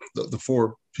core, the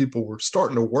four people were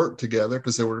starting to work together,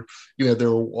 because they were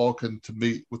walking to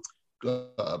meet with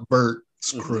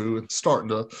Bert's crew and starting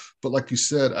to. But like you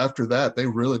said, after that, they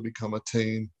really become a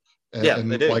team,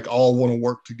 and like all want to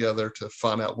work together to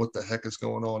find out what the heck is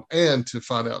going on and to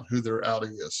find out who their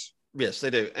outie is. Yes,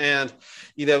 they do. And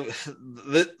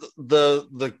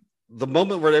the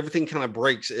moment where everything kind of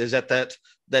breaks is at that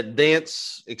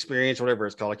dance experience, whatever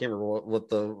it's called. I can't remember what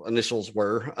the initials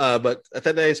were, but at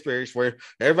that dance experience where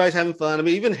everybody's having fun. I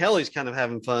mean, even Helly's kind of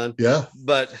having fun. Yeah.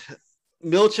 But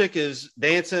Milchick is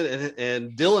dancing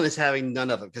and Dylan is having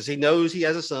none of it, because he knows he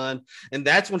has a son. And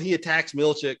that's when he attacks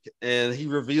Milchick and he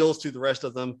reveals to the rest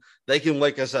of them, they can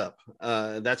wake us up.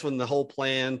 That's when the whole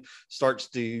plan starts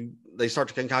to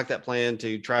concoct that plan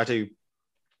to try to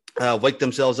wake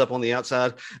themselves up on the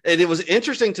outside. And it was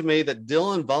interesting to me that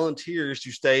Dylan volunteers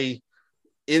to stay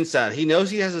inside. He knows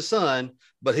he has a son,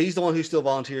 but he's the one who still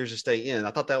volunteers to stay in.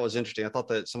 I thought that was interesting. I thought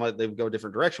that they would go a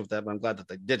different direction with that, but I'm glad that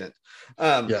they didn't.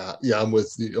 I'm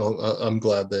with you. I'm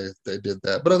glad they did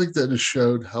that. But I think that just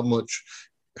showed how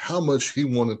much he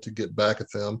wanted to get back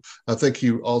at them. I think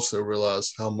he also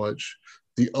realized how much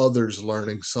the others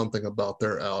learning something about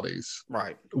their outies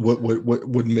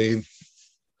would mean.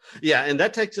 Yeah, and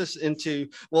that takes us into,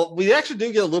 well, we actually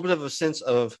do get a little bit of a sense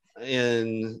of,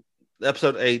 in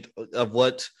episode 8, of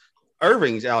what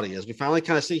Irving's outie is. We finally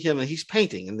kind of see him, and he's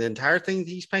painting, and the entire thing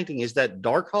he's painting is that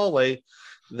dark hallway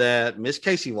that Miss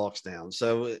Casey walks down.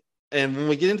 So, and when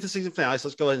we get into the season finale, so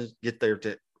let's go ahead and get there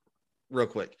real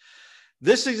quick.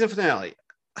 This season finale,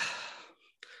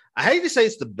 I hate to say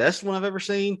it's the best one I've ever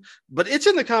seen, but it's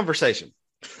in the conversation.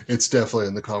 It's definitely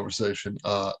in the conversation.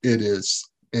 It is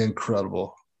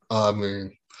incredible. I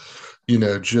mean,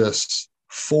 just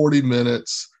 40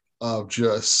 minutes of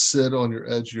just sit on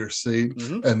your edge of your seat.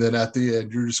 Mm-hmm. And then at the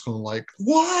end, you're just going like,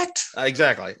 what?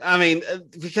 Exactly. I mean,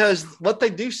 because what they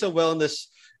do so well in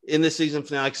this season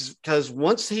finale, because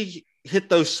once he hit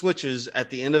those switches at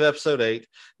the end of episode 8,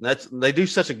 they do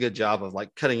such a good job of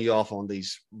like cutting you off on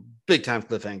these big time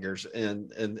cliffhangers in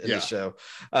the show.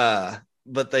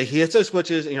 But he hits those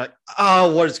switches and you're like,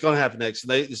 oh, what is going to happen next?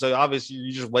 So obviously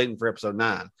you're just waiting for episode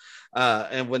 9.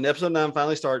 And when episode 9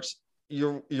 finally starts,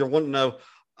 you're wanting to know,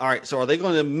 all right, so are they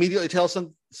going to immediately tell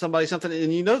somebody something?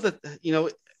 And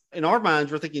that, in our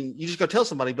minds, we're thinking you just go tell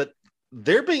somebody, but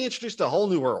they're being introduced to a whole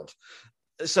new world.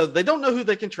 So they don't know who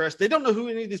they can trust. They don't know who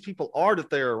any of these people are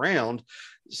that they're around.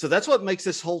 So that's what makes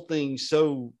this whole thing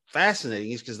so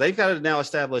fascinating, is because they've got to now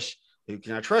establish, who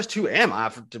can I trust? Who am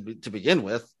I to begin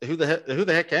with? Who the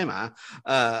heck am I?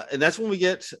 And that's when we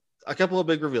get a couple of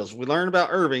big reveals. We learn about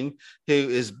Irving, who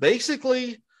is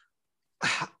basically,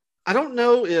 I don't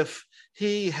know if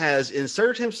he has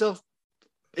inserted himself.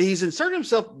 He's inserted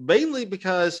himself mainly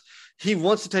because he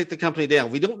wants to take the company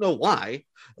down. We don't know why,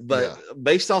 but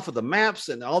based off of the maps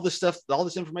and all this stuff, all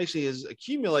this information he has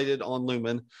accumulated on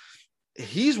Lumen,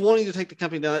 he's wanting to take the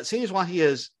company down. That seems why he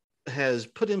has has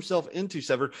put himself into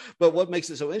Sever. But what makes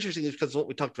it so interesting is because of what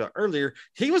we talked about earlier,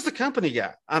 he was the company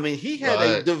guy. I mean, he had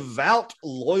a devout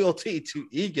loyalty to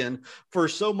Egan for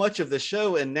so much of the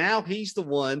show. And now he's the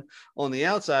one on the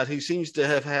outside who seems to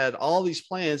have had all these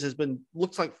plans, has been,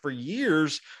 looks like for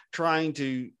years, trying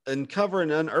to uncover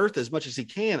and unearth as much as he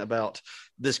can about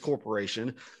this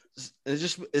corporation. It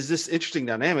just is this interesting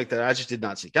dynamic that I just did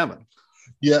not see coming.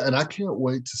 Yeah. And I can't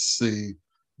wait to see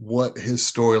what his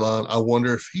storyline. I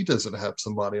wonder if he doesn't have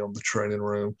somebody on the training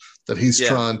room that he's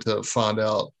trying to find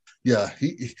out. Yeah,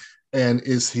 and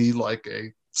is he like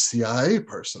a CIA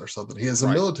person or something? He has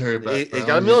a military background. He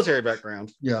got a military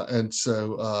background. Yeah, and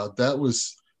so that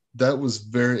was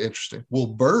very interesting. Will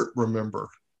Bert remember?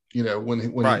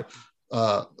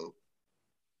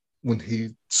 When he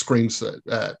screams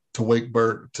to wake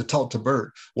Bert, to talk to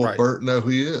Bert, will Bert know who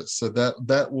he is? So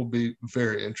that will be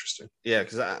very interesting. Yeah,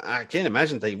 because I can't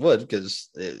imagine they would, because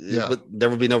there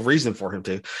would be no reason for him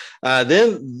to.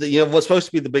 Then what's supposed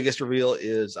to be the biggest reveal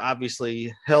is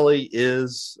obviously Helly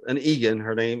is an Egan.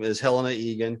 Her name is Helena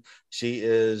Egan. She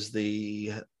is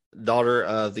the daughter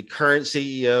of the current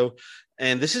CEO.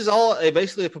 And this is all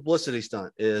basically a publicity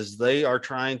stunt. Is they are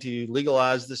trying to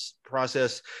legalize this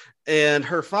process. And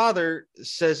her father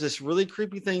says this really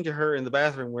creepy thing to her in the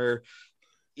bathroom where,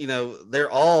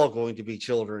 they're all going to be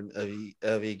children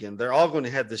of Egan. They're all going to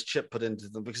have this chip put into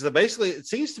them, because it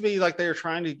seems to be like they're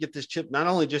trying to get this chip not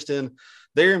only just in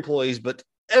their employees, but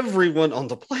everyone on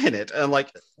the planet. And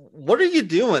like, what are you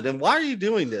doing? And why are you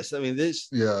doing this? I mean, this.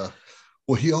 Yeah.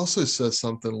 Well, he also says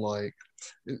something like,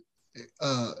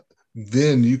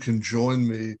 then you can join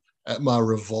me at my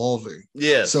revolving.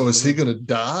 Yes. So is he going to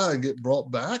die and get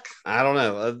brought back? I don't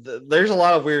know. There's a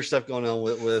lot of weird stuff going on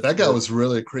with that guy. Was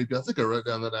really creepy. I think I wrote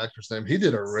down that actor's name. He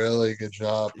did a really good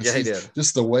job. Yeah, he did.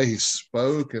 Just the way he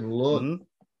spoke and looked.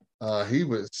 Mm-hmm. He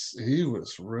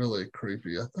was really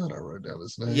creepy. I thought I wrote down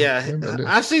his name. Yeah,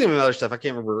 I've seen him in other stuff. I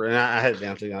can't remember, and I had it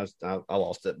down too. I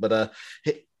lost it, but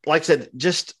like I said,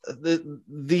 just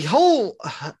the whole.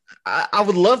 I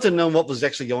would love to know what was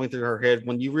actually going through her head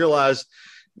when you realize.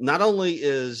 Not only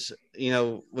is,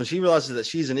 when she realizes that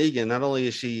she's an Egan, not only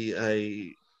is she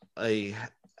a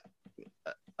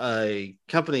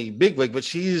company bigwig, but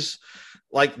she's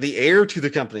like the heir to the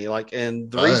company. Like, and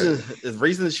the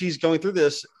reason that she's going through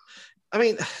this, I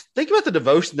mean, think about the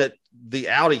devotion that the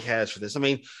Audi has for this. I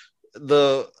mean,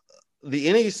 the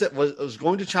Ennis that was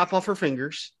going to chop off her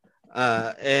fingers,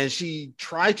 and she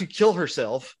tried to kill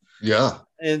herself. Yeah.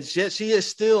 And yet she is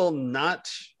still not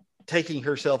taking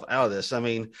herself out of this. I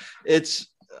mean, it's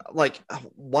like,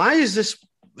 why is this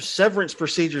severance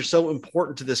procedure so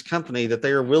important to this company that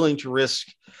they are willing to risk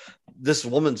this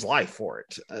woman's life for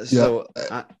it?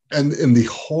 And in the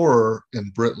horror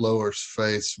in Britt Lower's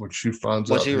face when she finds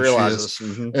out she realizes,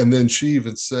 and then she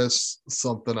even says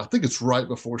something. I think it's right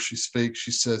before she speaks.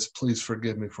 She says, "Please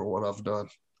forgive me for what I've done."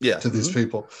 To these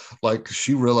people. Like,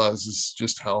 she realizes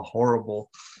just how horrible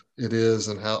it is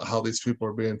and how these people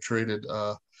are being treated.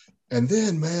 And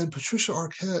then, man, Patricia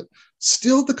Arquette,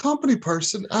 still the company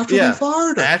person after they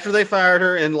fired her. After they fired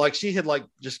her, and like she had like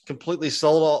just completely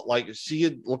sold all, like she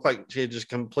had looked like she had just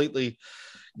completely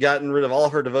gotten rid of all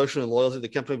of her devotion and loyalty to the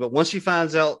company. But once she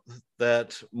finds out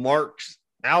that Mark's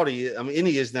Audi, I mean,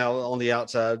 Innie is now on the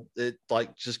outside, it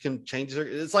like just can change her.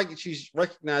 It's like she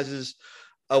recognizes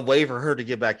a way for her to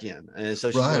get back in, and so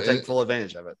she's going to take full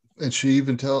advantage of it. And she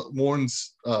even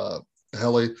warns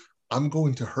Helly, "I'm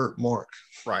going to hurt Mark."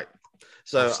 Right.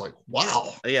 So it's like,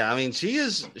 wow. Yeah, I mean, she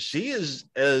is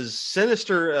as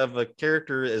sinister of a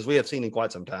character as we have seen in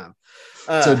quite some time.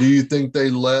 So do you think they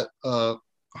let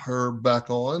her back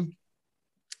on?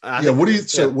 What do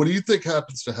you think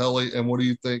happens to Helly, and what do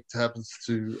you think happens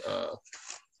to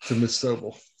Miss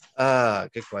Sobel?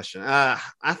 Good question. I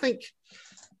think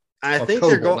Coble,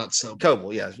 they're going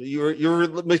Coble. Yes,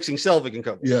 you're mixing Selvig and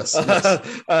Coble. Yes.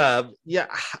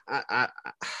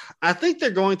 I think they're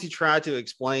going to try to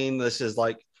explain this as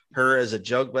like her as a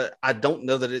joke, but I don't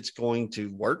know that it's going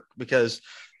to work, because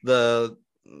the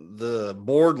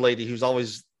board lady who's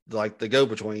always like the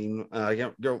go-between,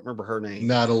 I don't remember her name.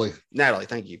 Natalie,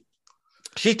 thank you.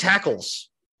 She tackles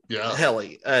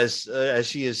Helly as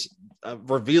she is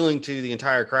revealing to the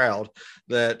entire crowd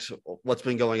that what's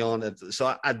been going on.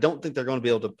 So I don't think they're going to be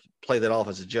able to play that off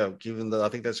as a joke, even though I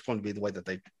think that's going to be the way that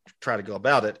they try to go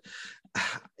about it.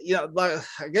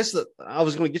 I guess that I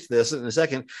was going to get to this in a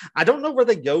second. I don't know where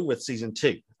they go with season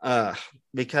 2,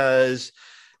 because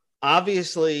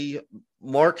obviously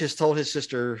Mark has told his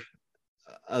sister,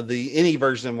 the Innie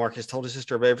version of Mark has told his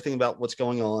sister about everything about what's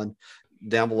going on.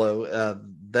 down below.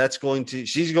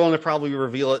 She's going to probably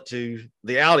reveal it to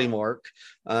the Audi Mark.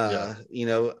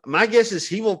 My guess is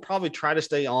he will probably try to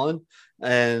stay on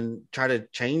and try to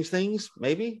change things.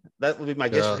 Maybe that would be my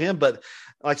guess for him. But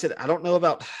like I said, I don't know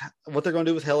about what they're going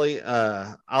to do with Helly.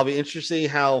 I'll be interested to see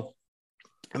how.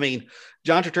 I mean,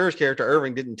 John Turturro's character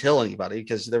Irving didn't tell anybody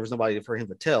because there was nobody for him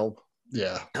to tell.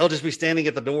 Yeah, he'll just be standing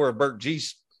at the door of Bert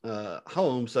G's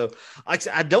home. So like I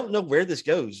said, I don't know where this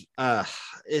goes.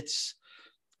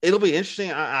 It'll be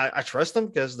interesting. I trust them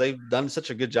because they've done such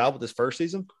a good job with this first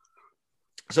season.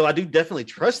 So I do definitely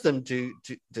trust them to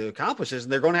accomplish this.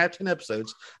 And they're going to have 10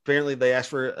 episodes. Apparently they asked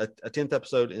for a 10th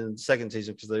episode in the second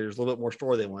season because there's a little bit more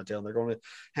story they want to tell. And they're going to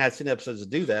have 10 episodes to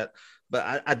do that.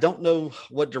 But I don't know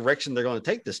what direction they're going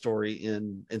to take this story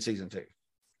in season 2.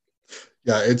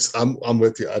 Yeah, I'm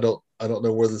with you. I don't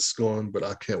know where this is going, but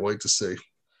I can't wait to see.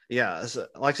 Yeah, so,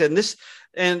 like I said,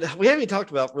 and we haven't even talked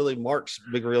about really Mark's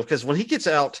big reveal because when he gets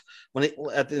out, at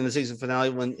the end of the season finale,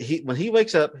 when he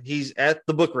wakes up, he's at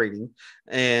the book reading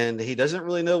and he doesn't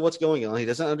really know what's going on. He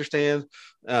doesn't understand.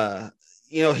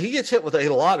 He gets hit with a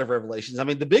lot of revelations. I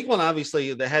mean, the big one,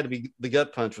 obviously, that had to be the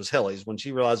gut punch was Helly's when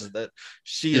she realizes that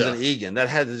she is an Egan. That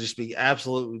had to just be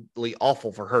absolutely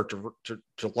awful for her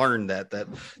to learn that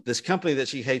this company that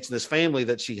she hates, and this family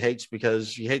that she hates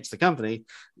because she hates the company,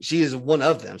 she is one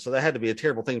of them. So that had to be a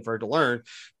terrible thing for her to learn.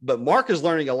 But Mark is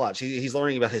learning a lot. He's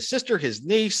learning about his sister, his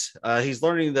niece. He's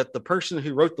learning that the person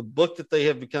who wrote the book that they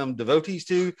have become devotees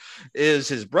to is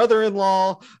his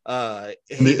brother-in-law.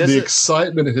 The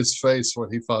excitement in his face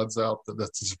when he finds out that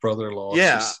that's his brother-in-law.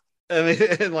 Yeah. I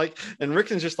mean, and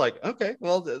Rickon's just like, okay,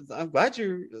 well, I'm glad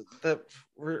that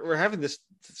we're having this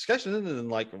discussion. And then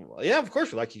like, yeah, of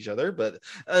course we like each other.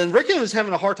 And Rickon was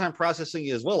having a hard time processing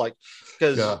it as well. Like,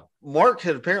 because Mark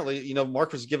had apparently,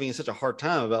 Mark was giving him such a hard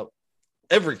time about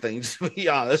everything, to be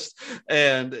honest.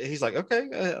 And he's like, okay,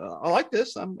 I like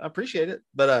this. I appreciate it.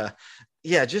 But,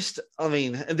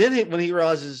 and then when he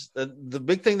realizes the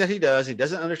big thing that he does, he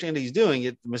doesn't understand he's doing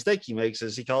it. The mistake he makes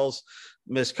is he calls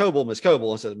Miss Coble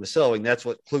instead of Miss Selving. That's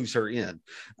what clues her in.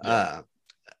 Yeah.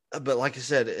 But like I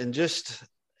said, and just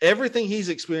everything he's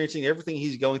experiencing, everything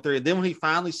he's going through. And then when he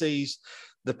finally sees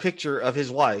the picture of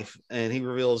his wife and he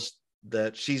reveals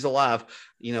that she's alive,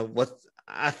 what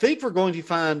I think we're going to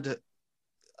find,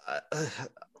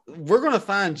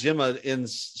 Gemma in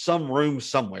some room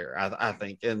somewhere, I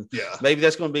think. And maybe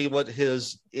that's going to be what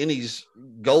Innie's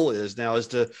goal is now, is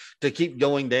to keep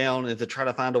going down and to try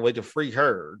to find a way to free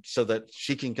her so that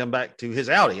she can come back to his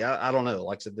Audi. I don't know.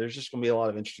 Like I said, there's just going to be a lot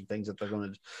of interesting things that they're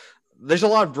going to, there's a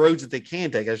lot of roads that they can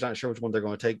take. I'm not sure which one they're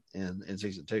going to take in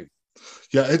season 2.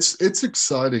 Yeah, it's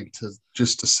exciting to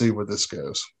see where this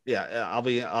goes. Yeah, I'll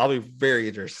be very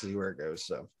interested to see where it goes.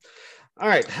 So, all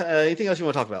right. Anything else you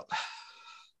want to talk about?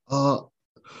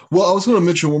 Well, I was going to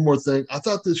mention one more thing. I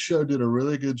thought this show did a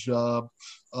really good job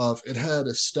of, it had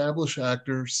established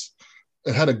actors.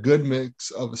 It had a good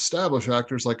mix of established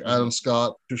actors like Adam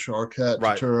Scott, Patricia Arquette,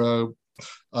 Turturro,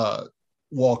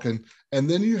 Walken. And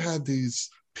then you had these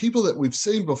people that we've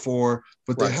seen before,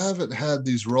 but they haven't had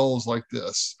these roles like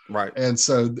this. Right. And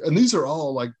these are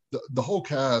all like the whole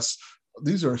cast.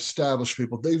 These are established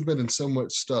people. They've been in so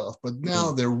much stuff, but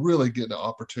now they're really getting an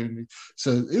opportunity.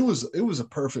 So it was a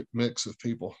perfect mix of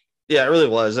people. Yeah, it really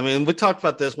was. I mean, we talked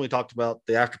about this when we talked about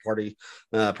the after party,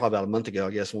 probably about a month ago,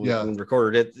 I guess, when we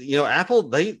recorded it. Apple,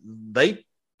 they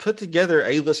put together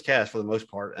A-list cast for the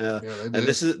most part. And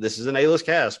this is an A-list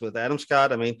cast with Adam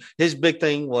Scott. I mean, his big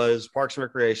thing was Parks and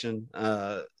Recreation.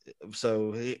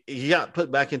 So he got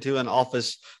put back into an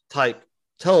office type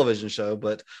television show,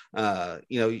 but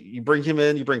you bring him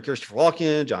in, you bring Christopher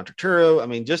Walken, John Turturro. I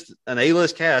mean, just an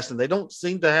A-list cast, and they don't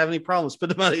seem to have any problem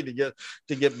spending money to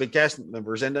get big cast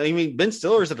members. And I mean, Ben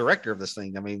Stiller is the director of this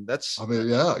thing. I mean,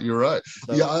 yeah, you're right.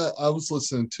 So, I was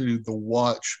listening to the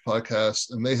Watch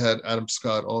podcast, and they had Adam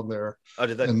Scott on there. Oh,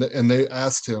 did they? And they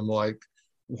asked him, like,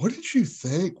 what did you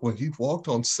think when he walked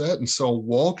on set and saw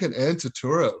Walken and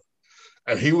Turturro?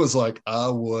 And he was like,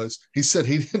 he said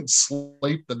he didn't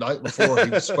sleep the night before he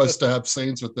was supposed to have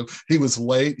scenes with them. He was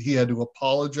late. He had to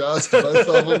apologize to both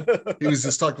of them. He was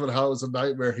just talking about how it was a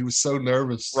nightmare. He was so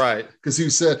nervous. Right. Because he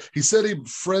said he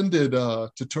befriended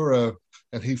Turturro,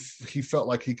 and he felt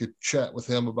like he could chat with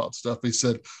him about stuff. He's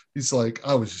like,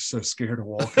 I was just so scared of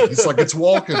Walken. He's like, it's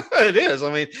Walken. It is.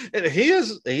 I mean, he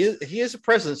is a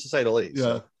presence, to say the least.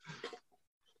 Yeah.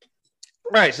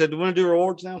 Right. So do we want to do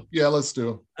rewards now? Yeah, let's do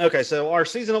them. Okay. So our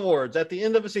season awards at the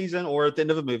end of a season or at the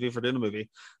end of a movie, if we're doing a movie,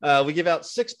 we give out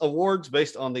 6 awards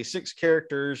based on the 6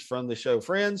 characters from the show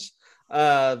Friends.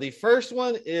 The first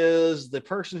one is the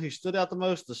person who stood out the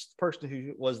most, the person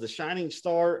who was the shining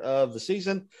star of the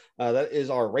season. That is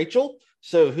our Rachel.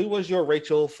 So who was your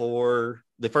Rachel for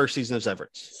the first season of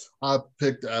Severance? I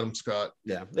picked Adam Scott.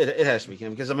 Yeah, it has to be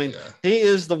him because, I mean, he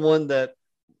is the one that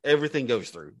everything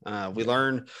goes through. We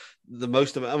learn the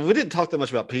most of it. I mean, we didn't talk that much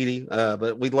about Petey,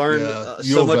 but we learned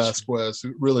so much. Vasquez,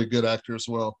 really good actor as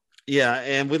well. Yeah,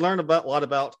 and we learned a lot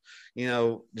about,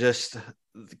 just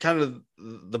kind of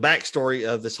the backstory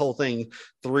of this whole thing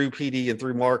through PD and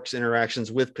through Mark's interactions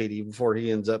with PD before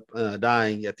he ends up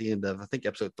dying at the end of, I think,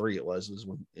 episode 3 was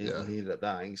when he ended up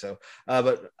dying. So,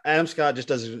 but Adam Scott just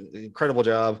does an incredible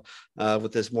job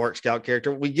with this Mark Scout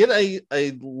character. We get a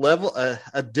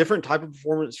different type of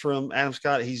performance from Adam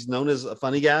Scott. He's known as a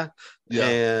funny guy. Yeah.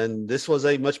 And this was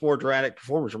a much more dramatic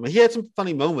performance from him. He had some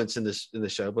funny moments in this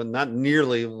show, but not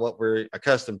nearly what we're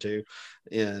accustomed to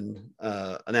in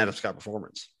an Adam Scott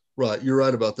performance. Right. You're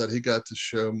right about that. He got to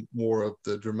show more of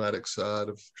the dramatic side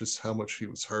of just how much he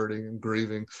was hurting and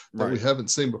grieving that we haven't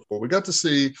seen before. We got to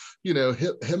see,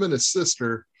 him and his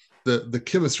sister, the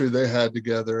chemistry they had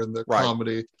together and the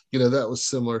comedy, that was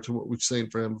similar to what we've seen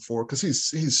from him before because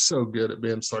he's so good at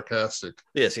being sarcastic.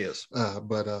 Yes, he is.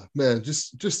 But man,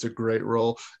 just a great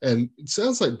role. And it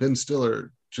sounds like Ben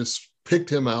Stiller just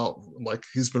picked him out. Like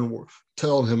he's been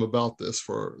telling him about this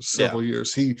for several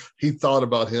years. He thought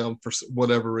about him for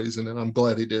whatever reason, and I'm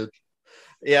glad he did.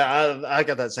 Yeah, I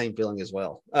got that same feeling as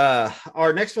well.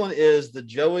 Our next one is the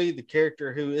Joey, the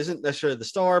character who isn't necessarily the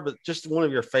star, but just one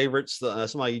of your favorites,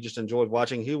 somebody you just enjoyed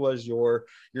watching. Who was your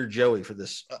Joey for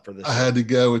this? I had to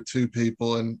go with two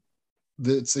people, and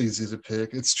it's easy to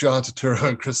pick. It's John Turturro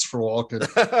and Christopher Walken.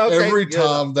 Every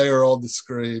time they are on the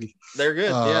screen, they're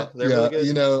good. They're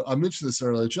really good. I mentioned this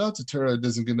earlier. John Turturro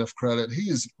doesn't get enough credit. He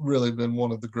has really been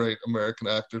one of the great American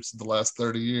actors of the last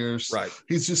 30 years. Right.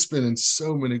 He's just been in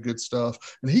so many good stuff,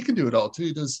 and he can do it all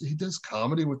too. He does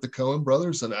comedy with the Coen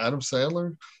brothers and Adam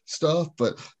Sandler stuff,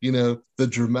 but the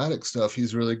dramatic stuff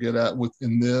he's really good at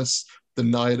in this. The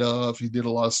Night Of, he did a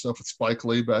lot of stuff with Spike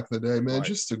Lee back in the day, man. Right.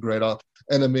 Just a great op.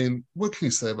 And I mean, what can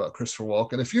you say about Christopher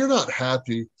Walken? If you're not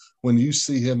happy when you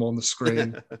see him on the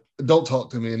screen, don't talk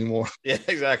to me anymore. Yeah,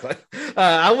 exactly.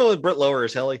 I went with Britt Lower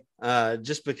as Helly,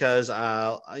 just because,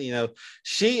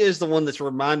 she is the one that's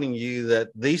reminding you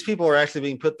that these people are actually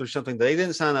being put through something they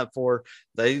didn't sign up for.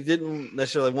 They didn't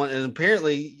necessarily want, and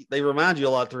apparently they remind you a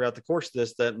lot throughout the course of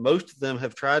this, that most of them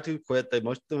have tried to quit.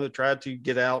 Most of them have tried to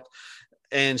get out.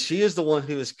 And she is the one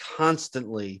who is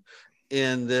constantly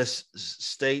in this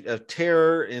state of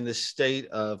terror, in this state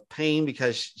of pain,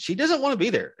 because she doesn't want to be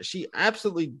there. She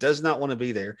absolutely does not want to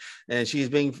be there. And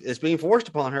it's being forced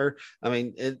upon her. I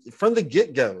mean, from the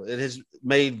get-go, it has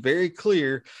made very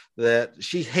clear that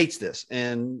she hates this.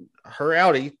 And her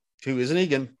outie, who is an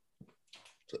Egan,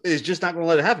 is just not going to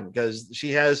let it happen because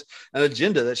she has an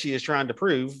agenda that she is trying to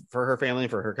prove for her family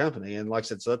and for her company. And like I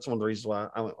said, so that's one of the reasons why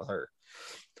I went with her.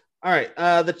 All right.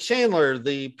 The Chandler,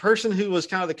 the person who was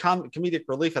kind of the comedic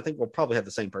relief, I think we'll probably have the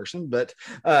same person, but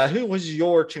who was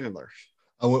your Chandler?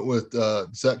 I went with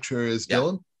Zach Cherry as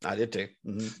Dylan. I did too.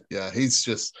 Mm-hmm. Yeah, he's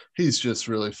just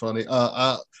really funny.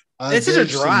 It's such a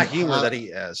dry humor that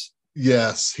he has.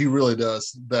 Yes, he really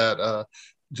does. That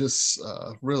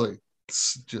really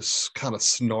just kind of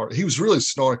snarky. He was really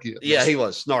snarky. Yeah, he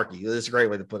was snarky. That's a great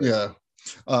way to put it. Yeah.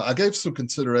 I gave some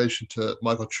consideration to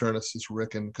Michael Chernus as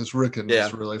Rickon because Rickon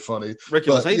was really funny.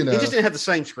 Rickon he just didn't have the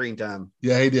same screen time.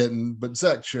 Yeah, he didn't. But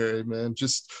Zach Cherry, man,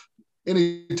 just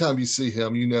anytime you see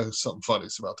him, something funny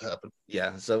is about to happen.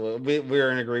 Yeah, so we're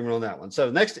in agreement on that one.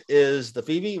 So next is the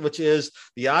Phoebe, which is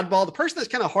the oddball. The person that's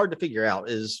kind of hard to figure out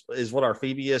is what our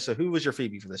Phoebe is. So who was your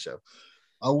Phoebe for this show?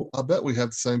 I bet we have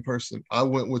the same person. I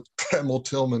went with Pamela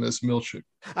Tillman as Milchick.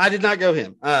 I did not go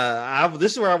him.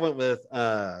 This is where I went with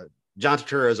John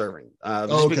Turturro as Irving.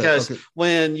 Because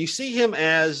when you see him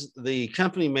as the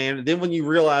company man, then when you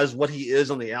realize what he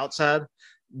is on the outside,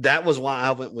 that was why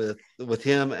I went with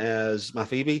him as my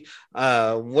Phoebe.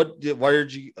 Why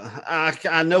did you?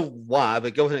 I know why,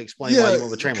 but go ahead and explain why you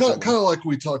went with Trammell. Kind of like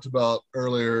we talked about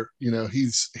earlier.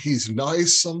 He's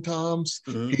nice sometimes.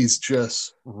 Mm-hmm. He's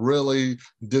just really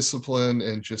disciplined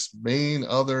and just mean.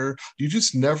 You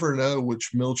just never know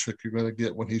which Milchick you're going to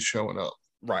get when he's showing up.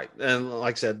 Right. And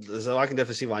like I said, so I can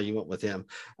definitely see why you went with him.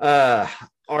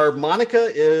 Our Monica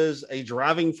is a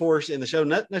driving force in the show,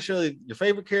 not necessarily your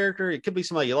favorite character. It could be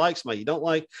somebody you like, somebody you don't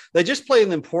like. They just play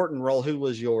an important role. Who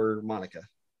was your Monica?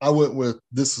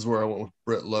 This is where I went with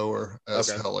Britt Lower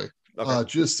as Helly. Okay.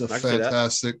 Just a I can see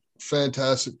that.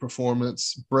 fantastic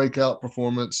performance, breakout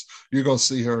performance. You're going to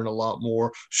see her in a lot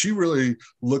more. She really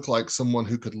looked like someone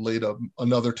who could lead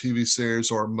another TV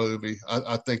series or a movie.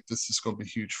 I think this is going to be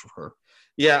huge for her.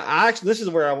 Yeah, this is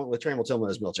where I went with Trammell Tillman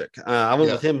as Milchick. I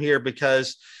went with him here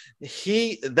because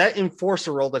that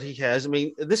enforcer role that he has. I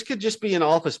mean, this could just be an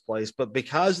office place, but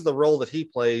because of the role that he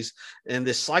plays and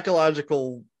this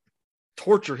psychological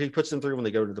torture he puts them through when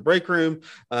they go to the break room,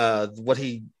 what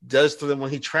he does to them when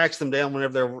he tracks them down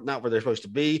whenever they're not where they're supposed to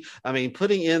be. I mean,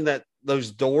 putting in those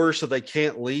doors so they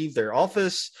can't leave their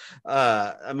office.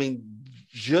 I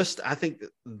think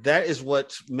that is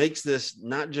what makes this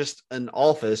not just an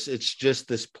office. It's just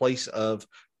this place of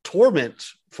torment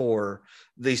for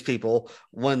these people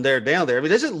when they're down there. I mean,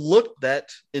 it doesn't look that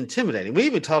intimidating. We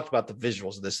even talked about the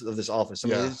visuals of this office. I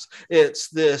mean, it's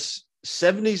this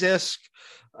 70s-esque,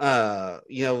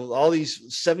 all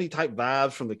these 70 type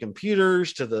vibes, from the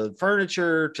computers to the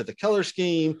furniture to the color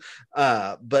scheme.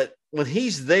 But when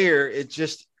he's there, it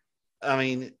just, I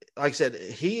mean, like I said,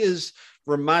 he is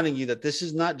reminding you that this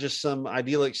is not just some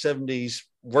idyllic 70s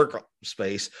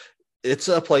workspace. It's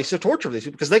a place of torture for these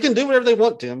people because they can do whatever they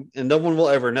want to him and no one will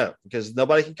ever know, because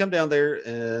nobody can come down there,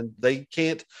 and they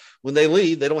can't, when they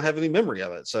leave, they don't have any memory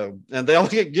of it. So, and they all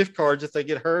get gift cards if they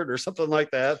get hurt or something like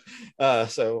that.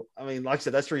 So, I mean, like I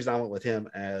said, that's the reason I went with him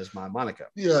as my Monaco.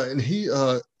 Yeah. And he,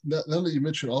 now that you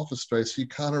mentioned Office Space, he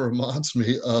kind of reminds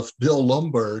me of Bill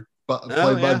Lumbergh,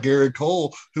 played by Gary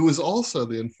Cole, who was also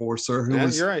the enforcer, who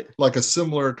was like a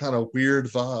similar kind of weird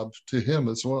vibe to him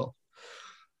as well.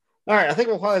 All right, I think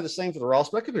we're probably the same for the Ross,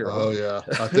 but I could be wrong. Oh yeah,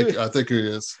 I think he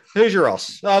is. Who's your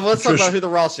Ross? Let's talk about who the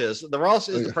Ross is. The Ross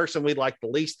is the person we like the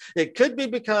least. It could be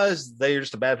because they're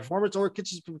just a bad performance, or it could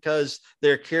just be because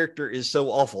their character is so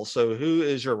awful. So, who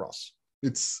is your Ross?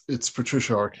 It's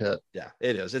Patricia Arquette. Yeah,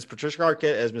 it is. It's Patricia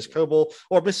Arquette as Miss Coble,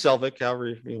 or Miss Selvig, however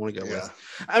you want to go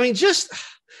with. I mean,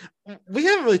 we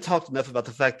haven't really talked enough about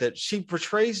the fact that she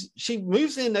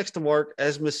moves in next to Mark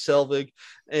as Miss Selvig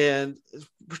and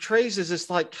portrays as this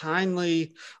like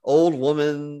kindly old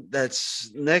woman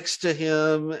that's next to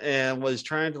him and was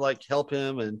trying to like help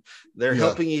him, and they're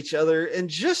helping each other. And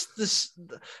just this,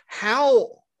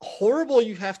 how horrible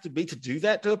you have to be to do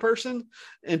that to a person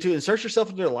and to insert yourself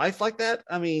into their life like that.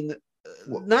 I mean,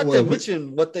 to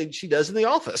mention what she does in the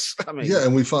office. I mean,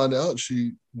 and we find out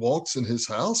she walks in his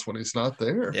house when he's not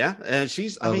there. Yeah, and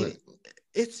she's just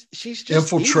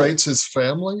infiltrates his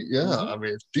family. Yeah, mm-hmm. I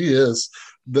mean, she is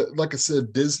like I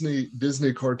said,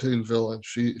 Disney cartoon villain.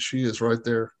 She is right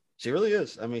there. She really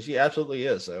is. I mean, she absolutely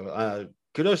is. So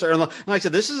kudos to her. And like I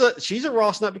said, she's a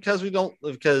Ross not because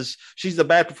because she's a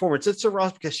bad performance. It's a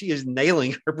Ross because she is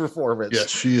nailing her performance. Yeah,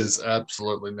 she is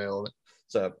absolutely nailing it.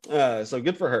 So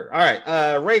good for her. All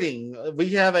right. Rating.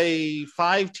 We have a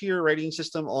 5-tier rating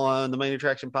system on the Main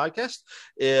Attraction podcast.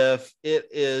 If it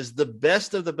is the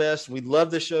best of the best, we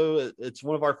love the show. It's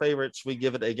one of our favorites. We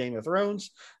give it a Game of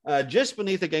Thrones. Just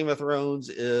beneath a Game of Thrones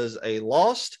is a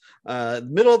Lost.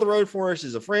 Middle of the road for us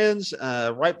is a Friends.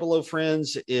 Right below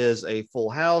Friends is a Full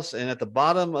House. And at the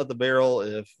bottom of the barrel,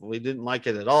 if we didn't like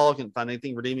it at all, couldn't find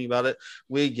anything redeeming about it,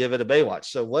 we give it a Baywatch.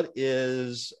 So what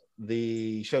is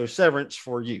the show Severance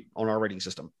for you on our rating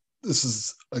system? This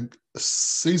is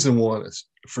season 1 is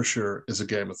for sure is a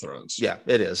Game of Thrones. Yeah,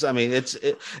 it is. I mean,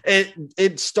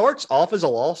 it starts off as a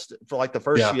Lost for like the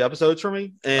first few episodes for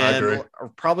me, and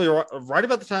probably right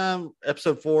about the time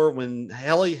episode 4 when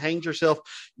Helly hangs herself,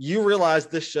 you realize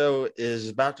this show is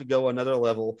about to go another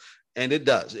level. And it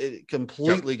does. It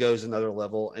completely goes another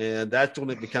level. And that's when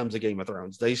it becomes a Game of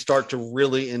Thrones. They start to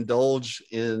really indulge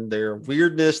in their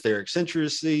weirdness, their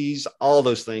eccentricities, all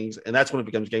those things. And that's when it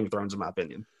becomes Game of Thrones, in my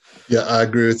opinion. Yeah, I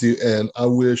agree with you. And I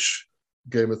wish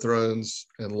Game of Thrones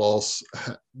and Lost,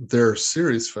 their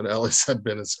series finales had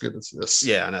been as good as this.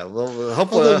 Yeah, I know. Well,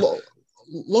 hopefully.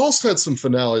 Lost had some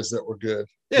finales that were good.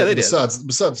 Yeah, they did.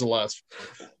 Besides the last,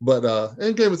 but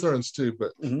and Game of Thrones too.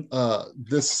 But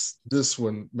this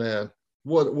one, man,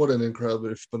 what an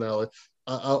incredible finale!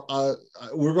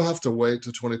 We're gonna have to wait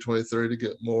to 2023 to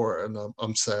get more, and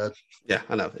I'm sad. Yeah,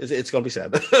 I know it's gonna be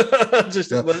sad. Like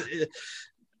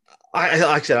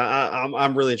I said,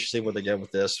 I'm really interested in where they go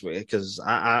with this because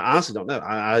I honestly don't know.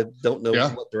 I don't know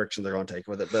what direction they're going to take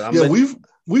with it. But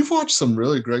we've watched some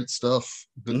really great stuff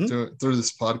through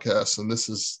this podcast, and this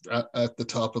is at the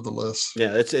top of the list.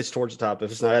 Yeah, it's towards the top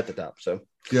if it's not at the top. So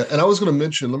yeah, and I was going to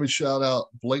mention, let me shout out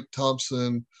Blake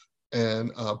Thompson,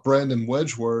 and Brandon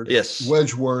Wedgeworth. Yes.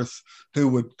 Wedgeworth, who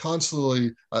would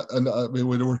constantly, we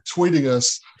were tweeting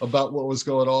us about what was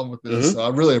going on with this. Mm-hmm. So I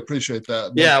really appreciate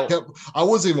that. Yeah. I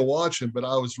wasn't even watching, but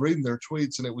I was reading their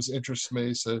tweets and it was interesting to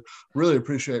me. So really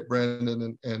appreciate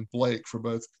Brandon and Blake for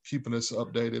both keeping us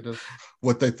updated of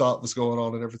what they thought was going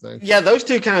on and everything. Yeah, those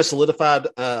two kind of solidified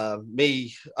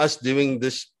us doing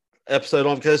this episode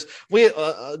on, because we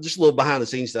just a little behind the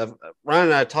scenes stuff. Ryan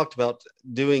and I talked about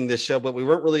doing this show, but we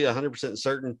weren't really 100%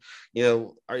 certain,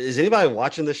 is anybody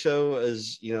watching this show?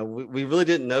 We really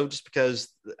didn't know, just because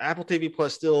Apple TV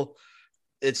Plus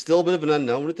it's still a bit of an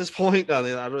unknown at this point. I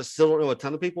mean, I still don't know a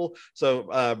ton of people.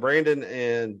 So Brandon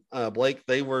and Blake,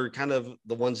 they were kind of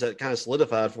the ones that kind of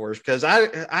solidified for us, because I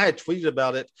had tweeted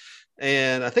about it.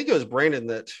 And I think it was Brandon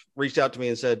that reached out to me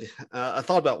and said, I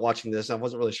thought about watching this. I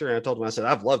wasn't really sure. And I told him, I said,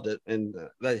 I've loved it. And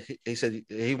he said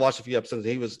he watched a few episodes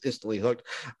and he was instantly hooked.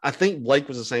 I think Blake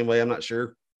was the same way. I'm not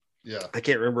sure. Yeah, I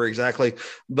can't remember exactly,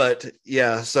 but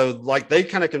yeah. So like they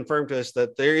kind of confirmed to us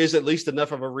that there is at least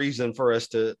enough of a reason for us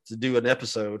to do an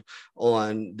episode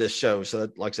on this show. So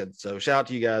that, like I said, so shout out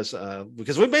to you guys,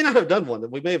 because we may not have done one.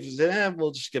 We may have said,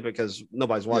 we'll just skip it because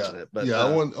nobody's watching it. But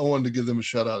I wanted to give them a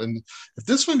shout out. And if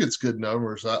this one gets good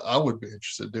numbers, I would be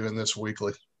interested in doing this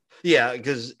weekly. Yeah,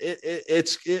 because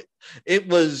it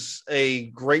was a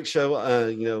great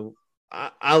show.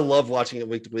 I love watching it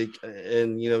week to week,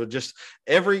 and just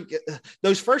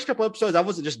those first couple episodes, I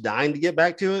wasn't just dying to get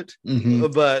back to it,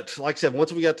 but like I said,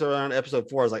 once we got to around episode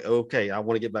 4, I was like, okay, I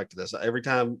want to get back to this. Every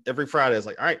Friday, I was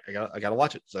like, all right, I got to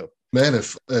watch it. So, man,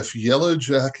 if Yellow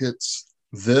Jackets,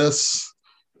 this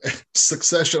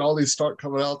Succession, all these start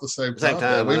coming out at the same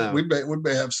time, we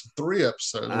may have some 3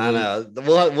 episodes. I know.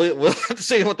 We'll have to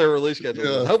see what their release schedule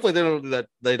is. Hopefully, they don't do that.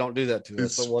 They don't do that to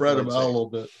us. Spread them out a little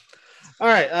bit. All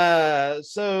right.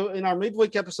 So in our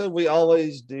midweek episode, we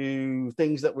always do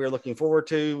things that we're looking forward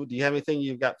to. Do you have anything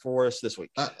you've got for us this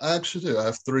week? I actually do. I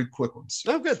have 3 quick ones.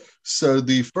 Oh, good. So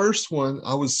the first one,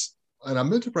 I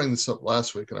meant to bring this up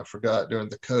last week and I forgot during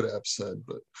the Coda episode,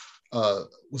 but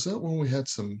was that when we had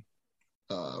some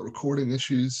recording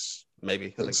issues?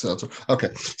 Maybe. That sounds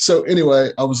okay. So anyway,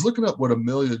 I was looking up what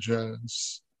Amelia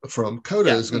Jones from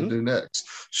Coda is going to do next.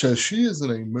 So she is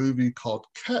in a movie called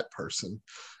Cat Person.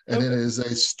 And it is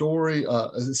a story,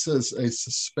 it says a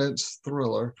suspense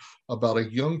thriller about a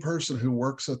young person who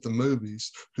works at the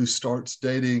movies who starts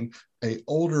dating an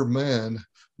older man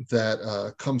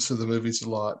that comes to the movies a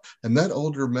lot. And that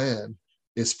older man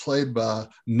is played by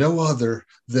no other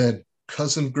than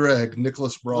Cousin Greg,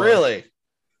 Nicholas Braun. Really?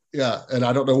 Yeah. And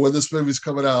I don't know when this movie's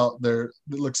coming out. It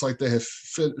looks like they have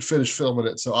finished filming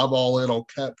it. So I'm all in on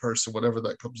Cat Person whenever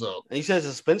that comes out. And you said it's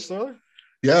a suspense thriller?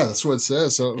 Yeah, that's what it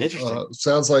says. So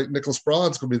sounds like Nicholas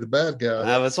Braun's going to be the bad guy.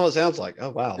 That's what it sounds like. Oh,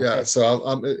 wow. Yeah, okay.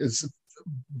 So it's a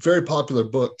very popular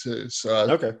book too. So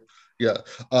okay. Yeah.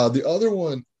 The other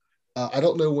one, I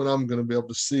don't know when I'm going to be able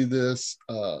to see this.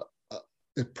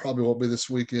 It probably won't be this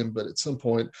weekend, but at some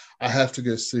point I have to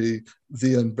go see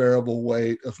The Unbearable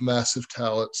Weight of Massive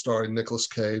Talent starring Nicolas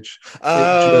Cage.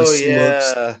 Oh,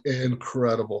 looks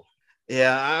incredible.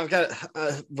 Yeah, I've got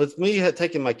with me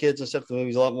taking my kids and stuff to the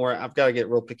movies a lot more. I've got to get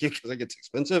real picky because it gets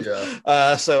expensive.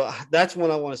 Yeah. So that's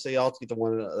one I want to see. I'll get the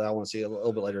one that I want to see a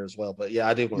little bit later as well. But yeah,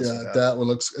 I do want to see that. That one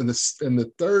looks. And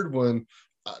the third one,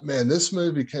 man, this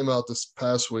movie came out this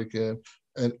past weekend,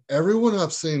 and everyone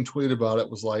I've seen tweet about it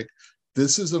was like,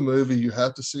 "This is a movie you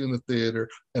have to see in the theater,"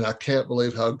 and I can't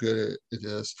believe how good it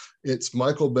is. It's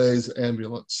Michael Bay's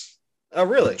Ambulance. Oh,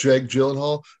 really? Jake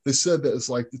Gyllenhaal. They said that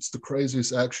it's the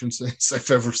craziest action scenes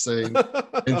they've ever seen. And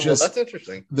that's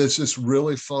interesting. That's just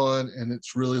really fun, and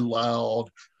it's really loud,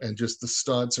 and just the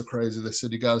stunts are crazy. They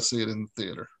said you got to see it in the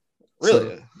theater.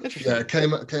 Really? So, interesting. Yeah, it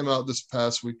came out this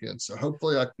past weekend, so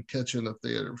hopefully I can catch it in the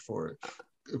theater before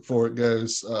it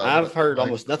goes. I've heard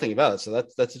almost nothing about it, so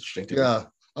that's interesting too. Yeah.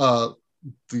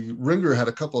 The Ringer had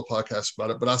a couple of podcasts about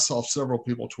it, but I saw several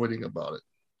people tweeting about it.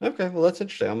 Okay, well that's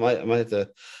interesting. I might have to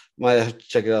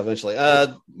check it out eventually.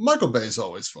 Michael Bay's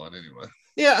always fun anyway.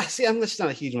 Yeah, see, I'm just not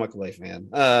a huge Michael Bay fan.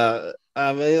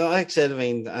 I mean, like I said,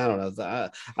 I don't know.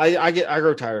 I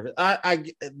grow tired of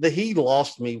it. He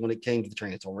lost me when it came to the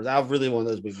Transformers. I really want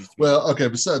those movies. Well, okay.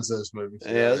 Besides those movies,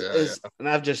 yeah. And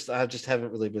I just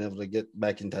haven't really been able to get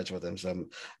back in touch with him. So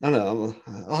I don't know.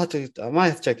 I might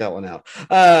have to check that one out.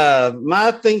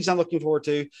 My things I'm looking forward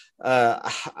to.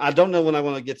 I don't know when I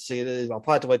want to get to see it. I'll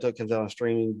probably have to wait till it comes out on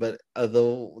streaming. But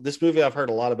this movie I've heard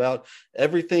a lot about.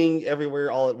 Everything,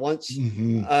 Everywhere, All at Once.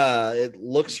 Mm-hmm. It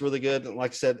looks really good.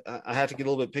 Like I said, I have to get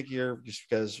a little bit pickier just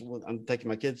because I'm taking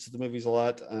my kids to the movies a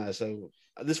lot. So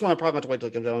this one I probably have to wait till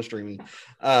it comes out on streaming.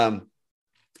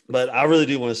 But I really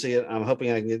do want to see it. I'm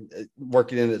hoping I can get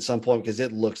work it in at some point because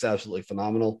it looks absolutely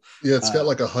phenomenal. Yeah, it's got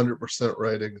like 100%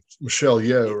 rating. Michelle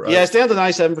Yeoh, right? Yeah, it's down to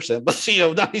 97%, but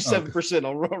 97%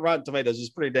 on Rotten Tomatoes is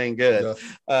pretty dang good.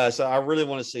 Yeah. So I really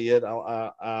want to see it.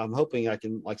 I'm hoping I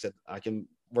can, like I said, I can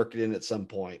work it in at some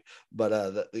point. But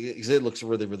it looks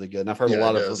really, really good, and I've heard a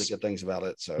lot of really good things about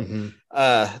it. So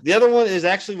the other one is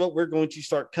actually what we're going to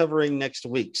start covering next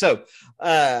week. So.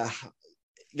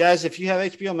 Guys, if you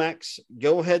have HBO Max,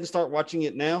 go ahead and start watching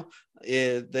it now.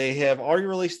 They have already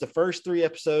released the first 3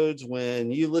 episodes.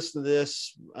 When you listen to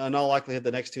this, in all likelihood,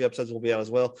 the next 2 episodes will be out as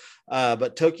well.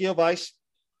 But Tokyo Vice,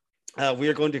 we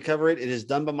are going to cover it. It is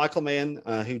done by Michael Mann,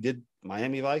 who did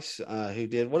Miami Vice, who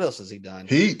did, what else has he done?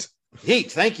 Heat.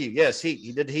 Thank you. Yes, Heat.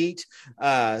 He did Heat.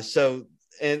 Have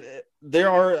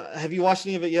you watched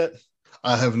any of it yet?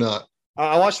 I have not.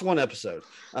 I watched 1 episode.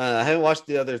 I haven't watched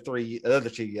the other 2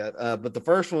 yet. But the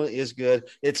first one is good.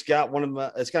 It's got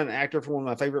an actor from one of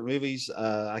my favorite movies.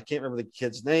 I can't remember the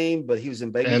kid's name, but he was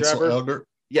in Baby Ansel Driver. Elgort.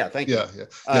 Yeah, thank you.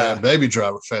 Yeah. Baby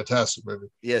Driver, fantastic movie.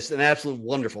 Yes, an absolute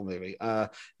wonderful movie.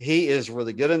 He is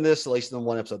really good in this, at least in the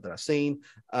 1 episode that I've seen.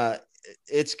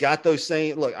 It's got those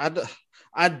same look.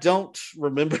 I don't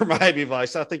remember Miami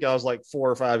Vice. I think I was like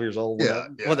 4 or 5 years old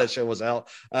when that show was out.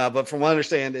 But from what I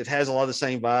understand, it has a lot of the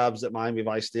same vibes that Miami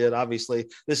Vice did. Obviously,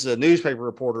 this is a newspaper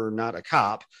reporter, not a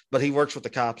cop, but he works with the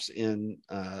cops in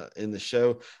the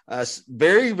show.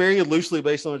 Very, very loosely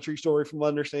based on a true story, from what I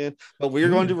understand. But we're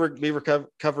going to be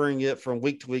covering it from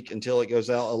week to week until it goes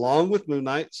out, along with Moon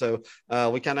Knight. So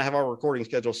we kind of have our recording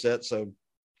schedule set. So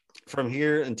from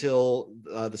here until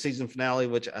the season finale,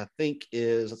 which I think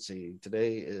is,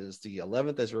 today is the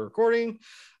 11th as we're recording.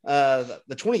 The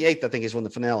 28th, I think, is when the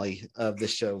finale of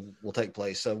this show will take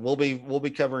place. So we'll be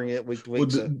covering it week to week.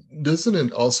 Doesn't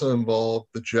it also involve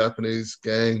the Japanese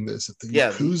gang? Is it the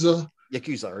Yakuza?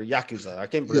 Yakuza. I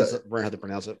can't remember how to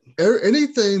pronounce it.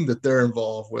 Anything that they're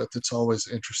involved with, it's always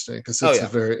interesting because it's a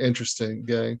very interesting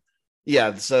gang.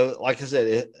 Yeah, so like I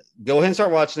said, go ahead and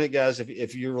start watching it, guys.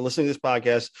 If you're listening to this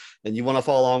podcast and you want to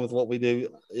follow along with what we do,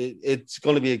 it's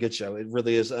going to be a good show. It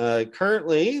really is.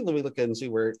 Currently, let me look at and see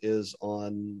where it is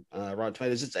on Rotten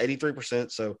Tomatoes. It's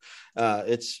 83%, so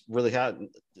it's really hot.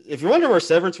 If you're wondering where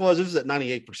Severance was, it was at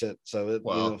 98%. So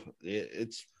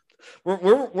it's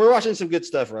we're watching some good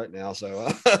stuff right now.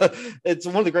 So it's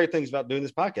one of the great things about doing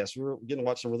this podcast. We're getting to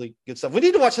watch some really good stuff. We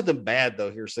need to watch something bad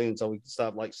though here soon, so we can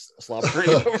stop like slobbering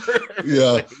over.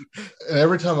 Yeah. And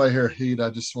every time I hear Heat, I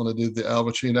just want to do the Al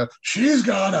Pacino. She's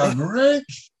got a great.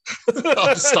 I'll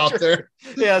just stop there.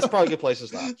 Yeah, it's probably a good place to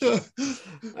stop. So.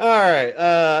 All right.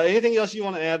 Anything else you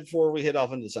want to add before we head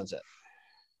off into the sunset?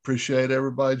 Appreciate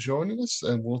everybody joining us,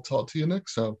 and we'll talk to you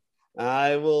next time.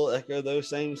 I will echo those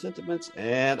same sentiments.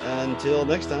 And until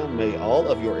next time, may all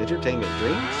of your entertainment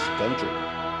dreams come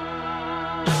true.